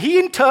when he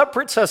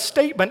interprets her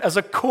statement as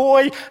a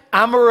coy,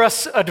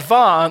 amorous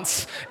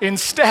advance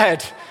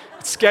instead.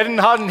 "It's getting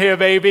hot in here,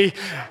 baby."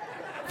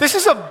 This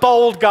is a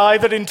bold guy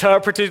that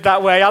interpreted it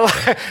that way.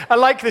 I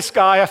like this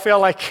guy. I feel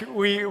like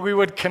we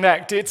would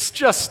connect. It's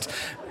just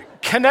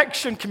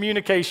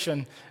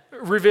communication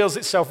reveals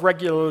itself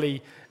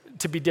regularly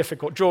to be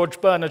difficult. George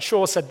Bernard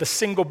Shaw said the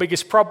single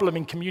biggest problem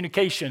in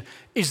communication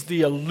is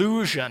the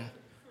illusion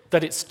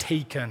that it's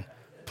taken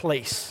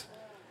place.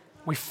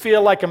 We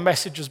feel like a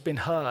message has been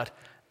heard,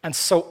 and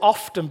so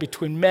often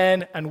between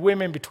men and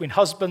women, between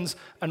husbands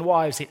and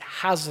wives, it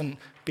hasn't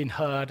been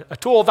heard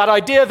at all. That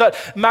idea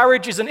that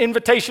marriage is an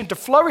invitation to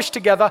flourish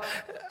together,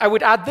 I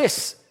would add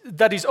this: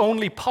 that is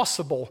only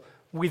possible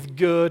with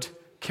good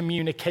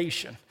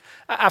communication.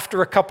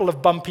 After a couple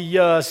of bumpy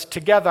years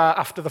together,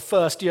 after the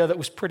first year that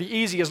was pretty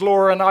easy, as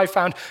Laura and I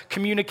found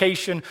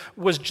communication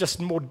was just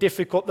more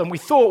difficult than we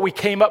thought, we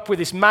came up with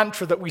this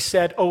mantra that we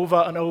said over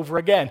and over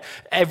again: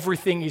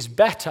 everything is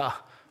better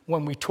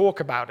when we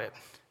talk about it.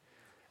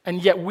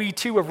 And yet we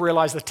too have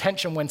realized the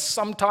tension when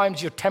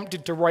sometimes you're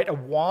tempted to write a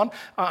one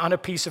on a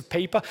piece of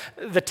paper.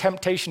 The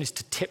temptation is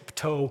to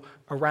tiptoe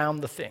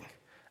around the thing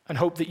and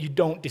hope that you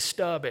don't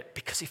disturb it,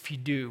 because if you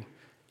do,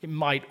 it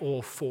might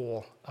all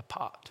fall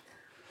apart.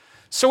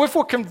 So if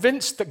we're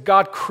convinced that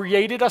God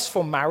created us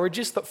for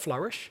marriages that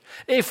flourish,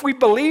 if we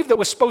believe that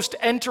we're supposed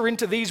to enter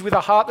into these with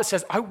a heart that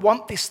says, "I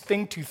want this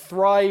thing to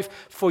thrive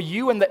for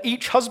you," and that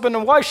each husband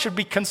and wife should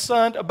be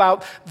concerned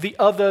about the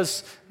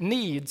other's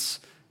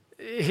needs,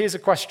 here's a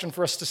question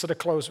for us to sort of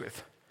close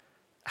with.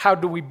 How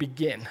do we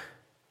begin?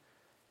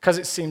 Because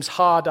it seems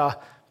harder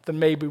than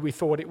maybe we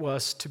thought it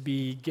was to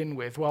begin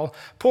with. Well,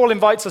 Paul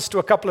invites us to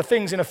a couple of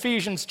things. In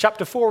Ephesians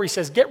chapter 4, he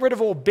says, "Get rid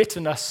of all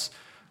bitterness,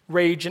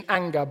 rage and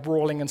anger,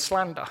 brawling and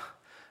slander.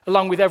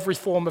 Along with every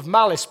form of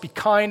malice, be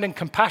kind and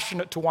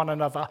compassionate to one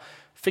another,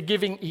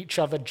 forgiving each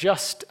other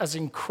just as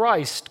in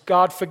Christ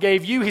God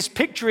forgave you." His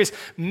picture is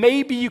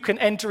maybe you can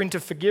enter into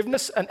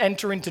forgiveness and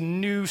enter into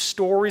new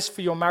stories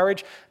for your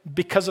marriage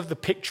because of the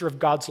picture of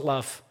God's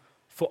love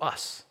for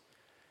us.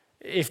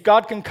 If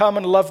God can come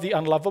and love the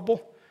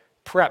unlovable,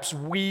 perhaps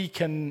we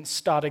can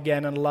start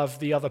again and love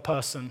the other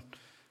person.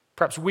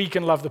 Perhaps we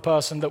can love the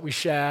person that we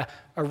share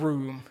a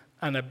room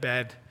and a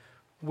bed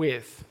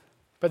with.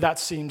 But that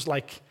seems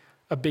like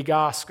a big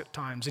ask at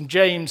times. In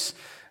James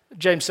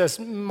says,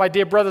 "My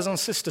dear brothers and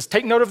sisters,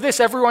 take note of this.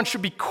 Everyone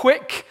should be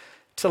quick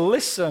to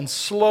listen,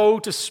 slow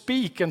to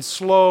speak, and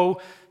slow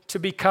to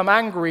become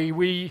angry."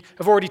 We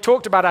have already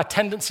talked about our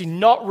tendency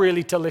not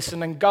really to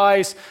listen. And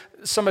guys,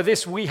 some of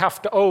this we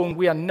have to own.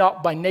 We are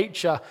not by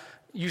nature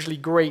usually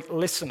great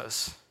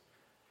listeners.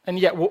 And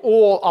yet we're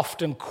all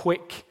often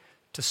quick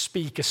to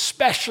speak,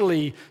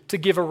 especially to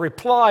give a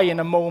reply in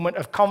a moment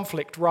of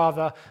conflict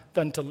rather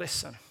than to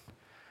listen.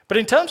 But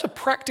in terms of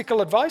practical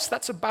advice,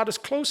 that's about as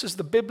close as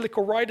the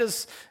biblical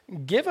writers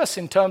give us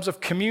in terms of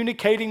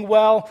communicating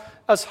well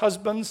as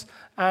husbands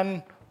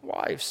and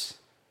wives.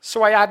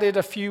 So I added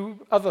a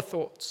few other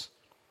thoughts.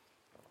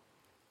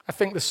 I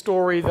think the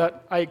story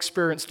that I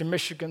experienced in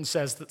Michigan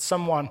says that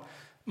someone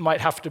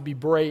might have to be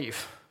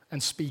brave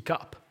and speak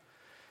up.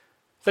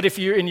 That if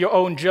you're in your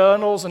own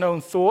journals and own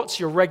thoughts,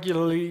 you're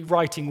regularly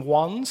writing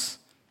ones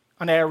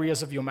on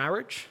areas of your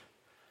marriage,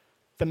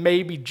 then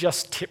maybe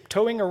just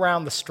tiptoeing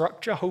around the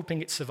structure, hoping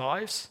it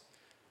survives,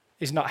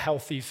 is not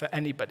healthy for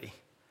anybody.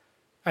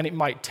 And it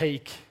might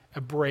take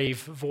a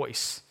brave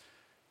voice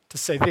to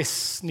say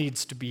this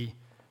needs to be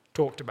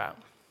talked about.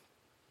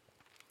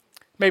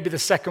 Maybe the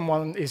second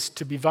one is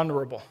to be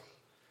vulnerable.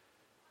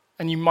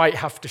 and you might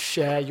have to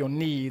share your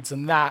needs,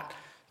 and that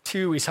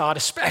too is hard,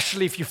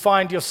 especially if you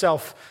find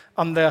yourself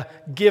on the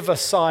giver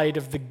side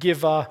of the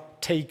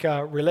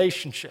giver-taker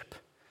relationship.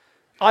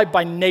 I,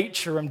 by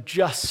nature, am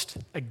just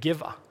a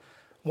giver.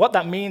 What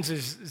that means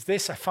is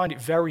this: I find it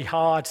very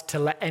hard to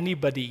let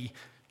anybody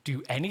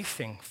do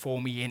anything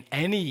for me in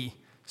any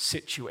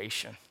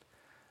situation.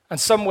 And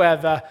somewhere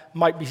there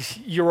might be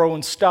your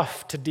own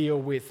stuff to deal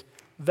with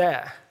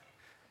there.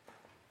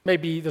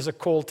 Maybe there's a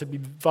call to be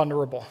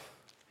vulnerable,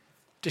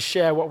 to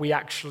share what we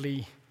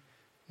actually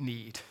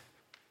need.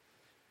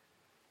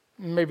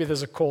 Maybe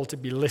there's a call to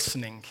be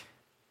listening,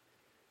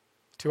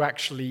 to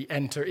actually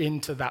enter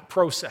into that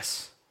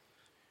process,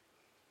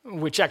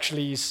 which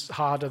actually is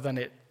harder than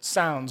it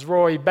sounds.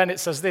 Roy Bennett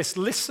says this: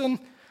 listen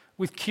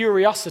with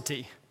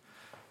curiosity,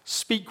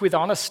 speak with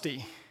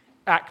honesty,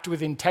 act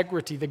with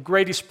integrity. The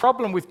greatest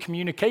problem with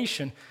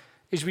communication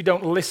is we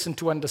don't listen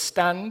to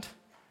understand,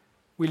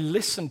 we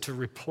listen to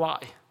reply.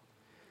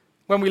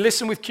 When we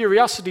listen with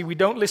curiosity, we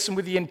don't listen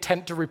with the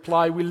intent to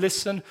reply, we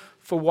listen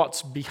for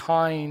what's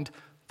behind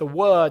the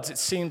words. It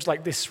seems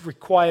like this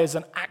requires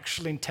an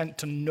actual intent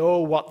to know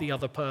what the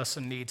other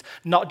person needs,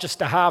 not just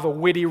to have a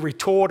witty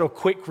retort or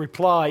quick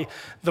reply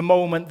the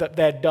moment that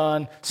they're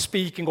done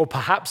speaking, or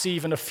perhaps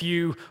even a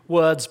few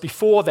words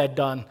before they're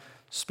done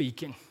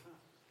speaking.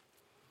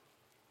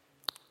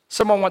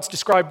 Someone once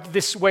described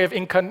this way of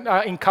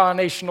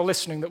incarnational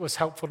listening that was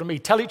helpful to me.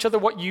 Tell each other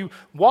what you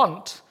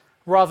want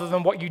rather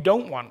than what you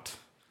don't want.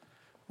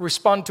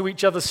 Respond to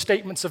each other's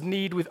statements of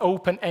need with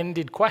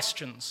open-ended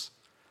questions.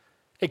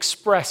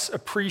 Express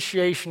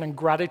appreciation and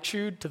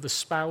gratitude to the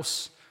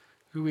spouse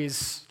who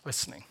is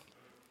listening.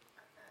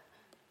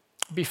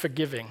 Be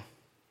forgiving,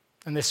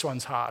 and this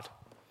one's hard.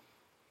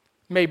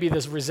 Maybe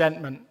there's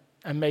resentment,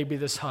 and maybe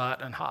there's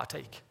hurt and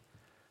heartache.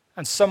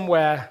 And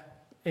somewhere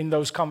in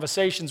those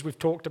conversations we've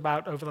talked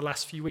about over the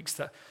last few weeks,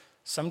 that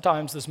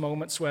sometimes there's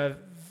moments where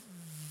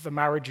the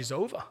marriage is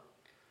over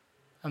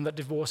and that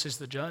divorce is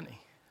the journey.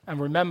 And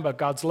remember,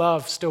 God's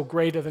love is still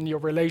greater than your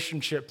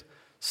relationship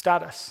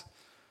status.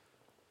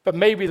 But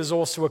maybe there's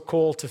also a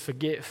call to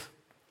forgive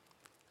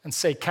and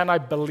say, can I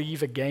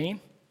believe again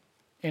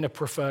in a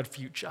preferred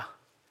future?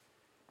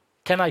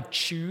 Can I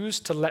choose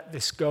to let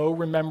this go,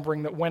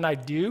 remembering that when I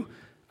do,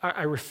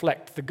 I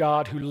reflect the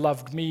God who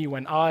loved me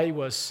when I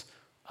was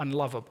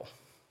unlovable?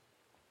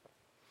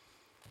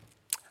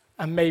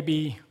 And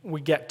maybe we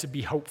get to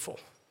be hopeful.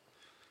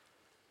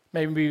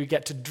 Maybe we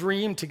get to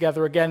dream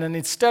together again. And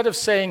instead of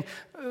saying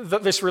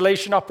that this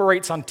relation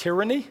operates on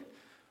tyranny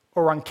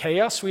or on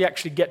chaos, we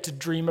actually get to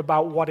dream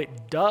about what it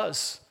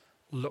does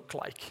look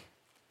like.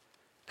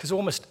 Because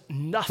almost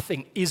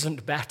nothing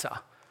isn't better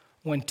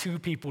when two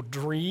people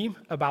dream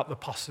about the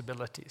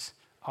possibilities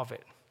of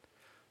it.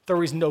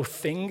 There is no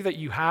thing that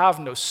you have,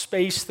 no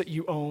space that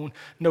you own,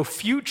 no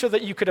future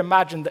that you could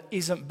imagine that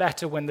isn't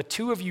better when the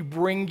two of you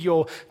bring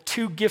your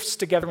two gifts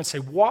together and say,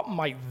 what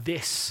might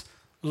this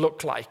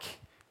look like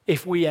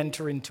if we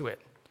enter into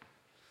it?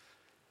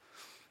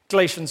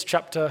 Galatians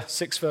chapter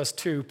 6, verse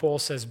 2, Paul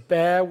says,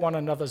 bear one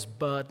another's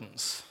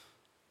burdens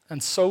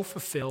and so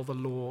fulfill the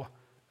law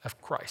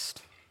of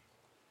Christ.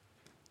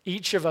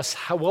 Each of us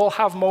will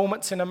have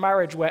moments in a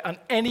marriage where on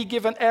any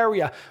given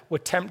area we're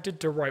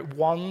tempted to write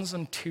ones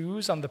and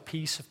twos on the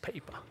piece of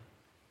paper.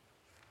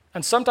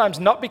 And sometimes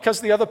not because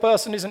the other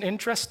person isn't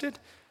interested,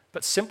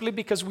 but simply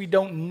because we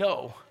don't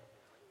know.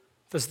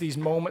 There's these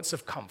moments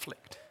of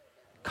conflict.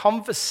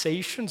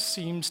 Conversation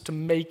seems to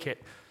make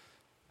it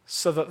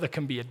so that there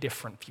can be a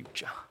different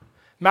future.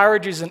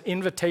 Marriage is an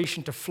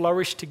invitation to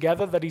flourish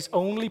together that is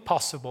only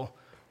possible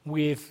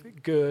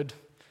with good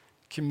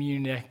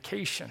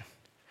communication.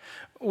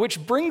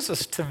 Which brings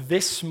us to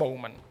this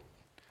moment.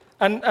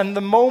 And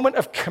the moment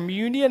of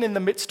communion in the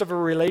midst of a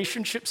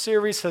relationship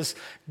series has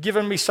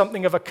given me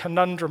something of a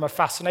conundrum, a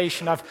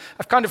fascination. I've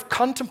kind of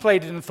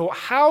contemplated and thought,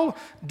 how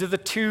do the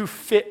two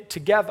fit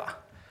together?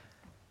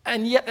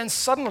 And yet, then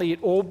suddenly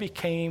it all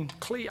became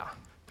clear.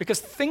 Because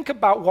think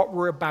about what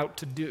we're about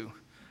to do.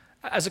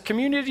 As a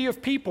community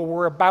of people,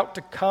 we're about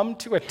to come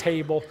to a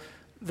table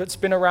that's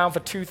been around for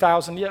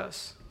 2,000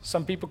 years.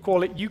 Some people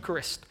call it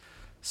Eucharist.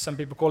 Some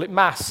people call it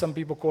Mass. Some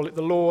people call it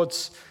the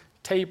Lord's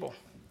table.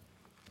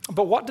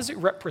 But what does it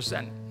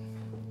represent?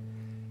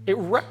 It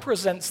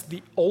represents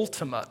the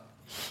ultimate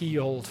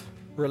healed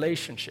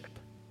relationship.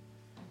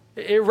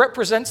 It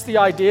represents the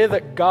idea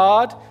that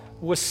God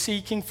was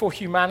seeking for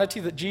humanity,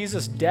 that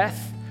Jesus'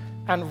 death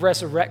and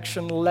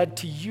resurrection led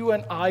to you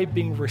and I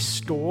being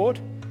restored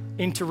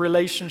into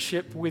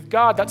relationship with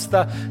God. That's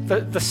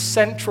the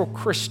central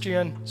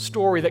Christian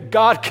story, that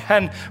God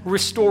can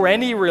restore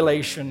any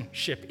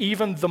relationship,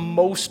 even the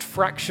most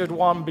fractured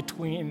one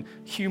between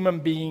human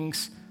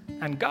beings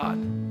and God.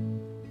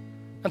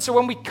 And so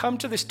when we come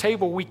to this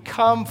table, we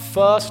come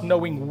first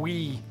knowing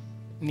we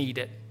need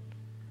it.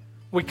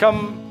 We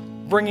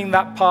come bringing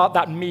that part,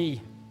 that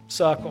me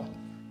circle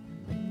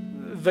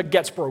that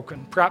gets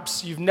broken.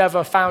 Perhaps you've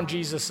never found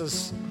Jesus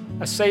as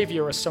a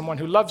savior, as someone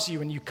who loves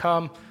you, and you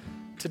come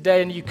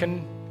today and you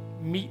can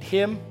meet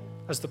him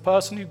as the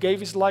person who gave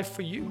his life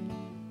for you.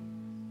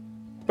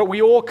 But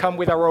we all come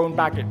with our own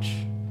baggage.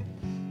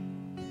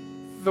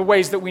 The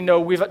ways that we know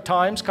we've at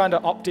times kind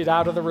of opted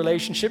out of the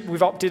relationship,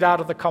 we've opted out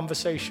of the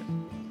conversation.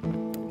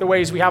 The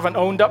ways we haven't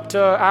owned up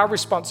to our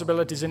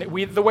responsibilities in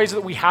it, the ways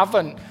that we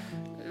haven't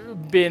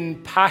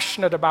been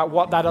passionate about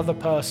what that other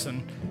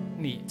person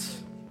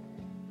needs.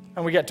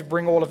 And we get to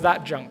bring all of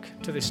that junk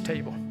to this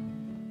table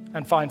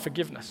and find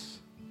forgiveness.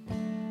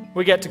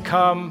 We get to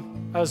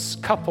come as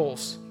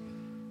couples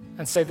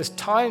and say there's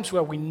times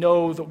where we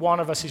know that one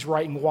of us is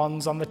writing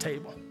ones on the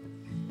table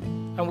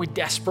and we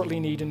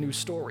desperately need a new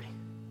story.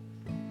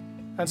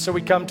 And so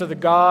we come to the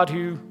God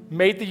who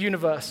made the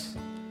universe,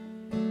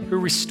 who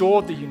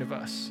restored the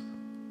universe,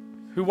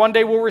 who one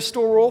day will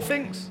restore all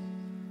things.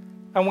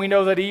 And we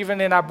know that even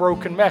in our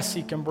broken mess,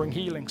 he can bring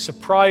healing,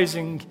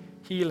 surprising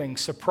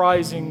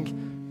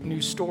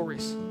new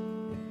stories.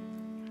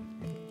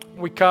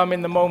 We come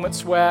in the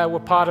moments where we're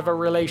part of a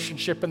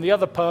relationship and the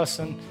other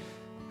person,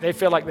 they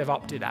feel like they've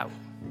opted out.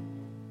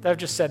 They've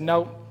just said,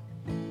 no,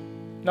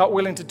 not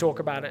willing to talk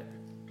about it.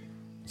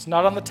 It's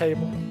not on the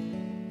table.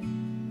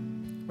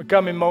 We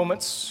come in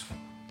moments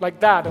like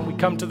that, and we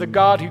come to the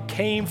God who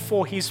came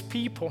for his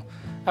people,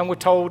 and we're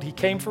told he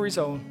came for his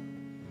own,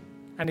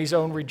 and his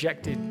own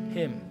rejected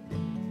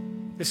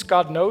him. This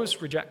God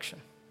knows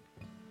rejection.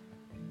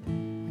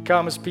 We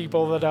come as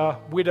people that are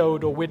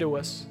widowed or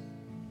widowers.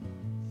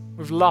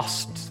 We've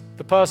lost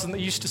the person that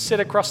used to sit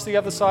across the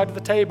other side of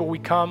the table. We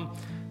come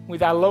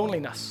with our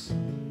loneliness.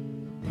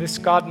 This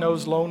God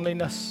knows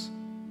loneliness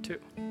too.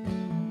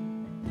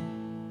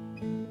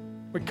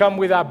 We come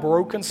with our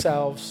broken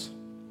selves.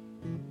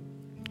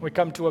 We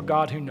come to a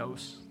God who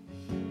knows,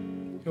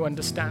 who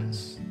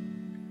understands,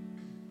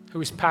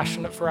 who is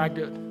passionate for our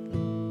good,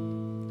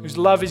 whose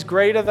love is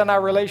greater than our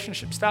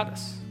relationship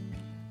status,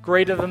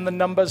 greater than the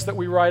numbers that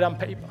we write on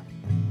paper.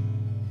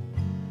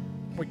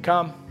 We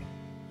come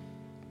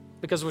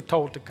because we're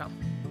told to come.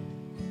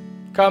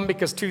 Come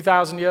because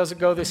 2,000 years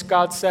ago, this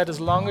God said, as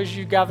long as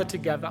you gather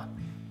together,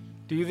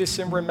 do this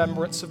in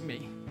remembrance of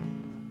me.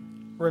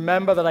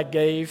 Remember that I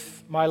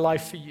gave my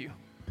life for you.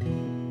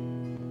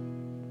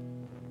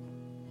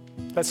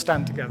 Let's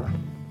stand together.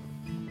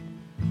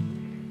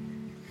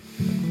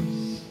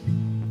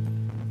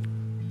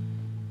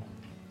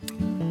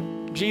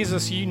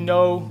 Jesus, you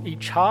know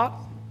each heart.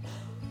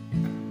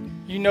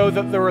 You know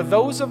that there are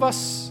those of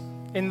us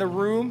in the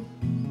room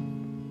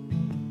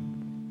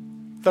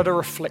that are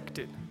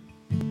afflicted,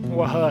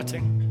 who are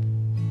hurting.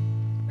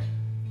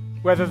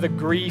 Whether the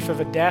grief of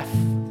a death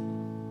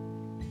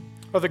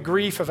or the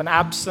grief of an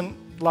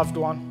absent loved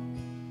one,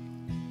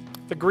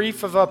 the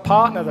grief of a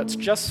partner that's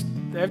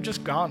they've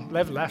just gone,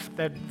 they've left,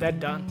 they're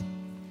done.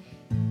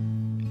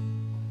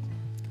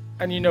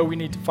 And you know we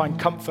need to find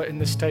comfort in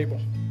this table.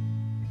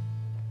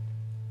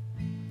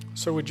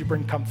 So would you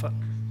bring comfort?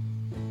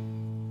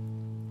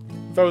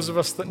 Those of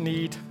us that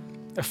need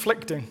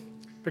afflicting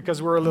because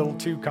we're a little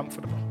too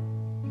comfortable.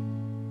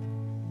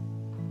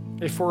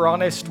 If we're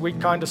honest, we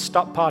kind of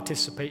stop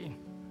participating.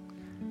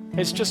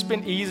 It's just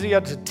been easier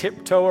to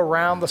tiptoe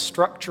around the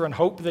structure and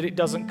hope that it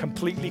doesn't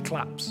completely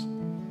collapse.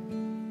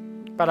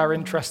 But our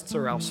interests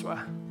are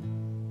elsewhere.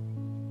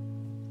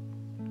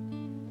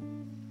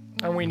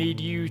 And we need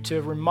you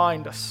to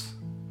remind us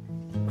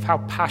of how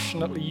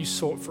passionately you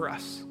sought for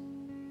us.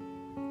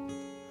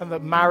 And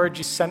that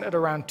marriage is centered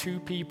around two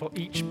people,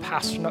 each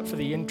passionate for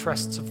the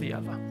interests of the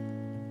other.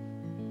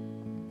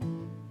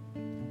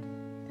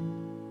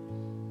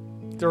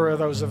 There are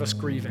those of us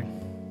grieving.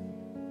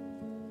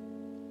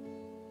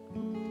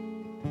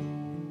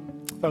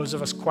 Those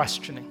of us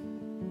questioning.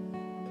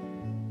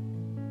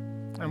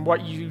 And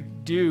what you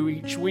do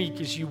each week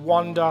is you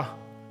wander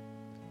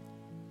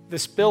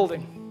this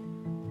building,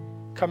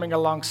 coming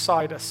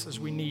alongside us as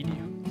we need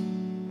you.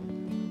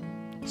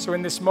 So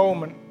in this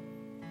moment,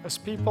 as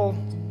people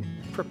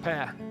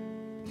prepare,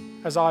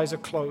 as eyes are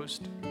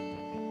closed,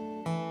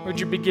 would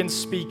you begin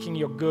speaking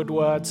your good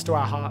words to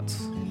our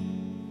hearts,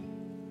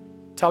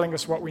 telling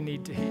us what we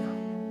need to hear?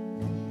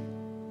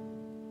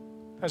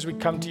 As we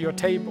come to your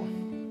table,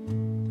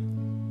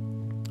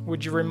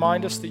 would you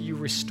remind us that you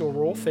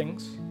restore all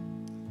things,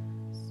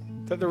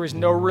 that there is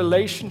no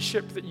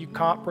relationship that you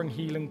can't bring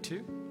healing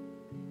to,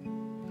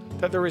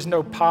 that there is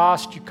no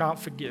past you can't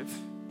forgive,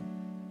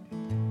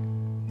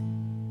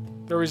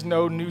 there is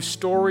no new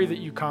story that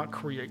you can't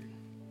create.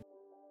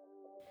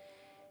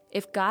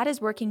 If God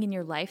is working in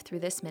your life through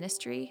this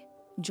ministry,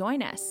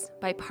 join us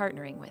by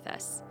partnering with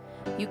us.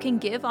 You can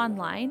give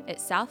online at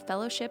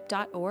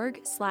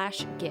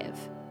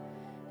southfellowship.org/give.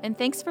 And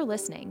thanks for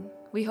listening.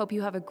 We hope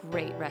you have a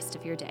great rest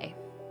of your day.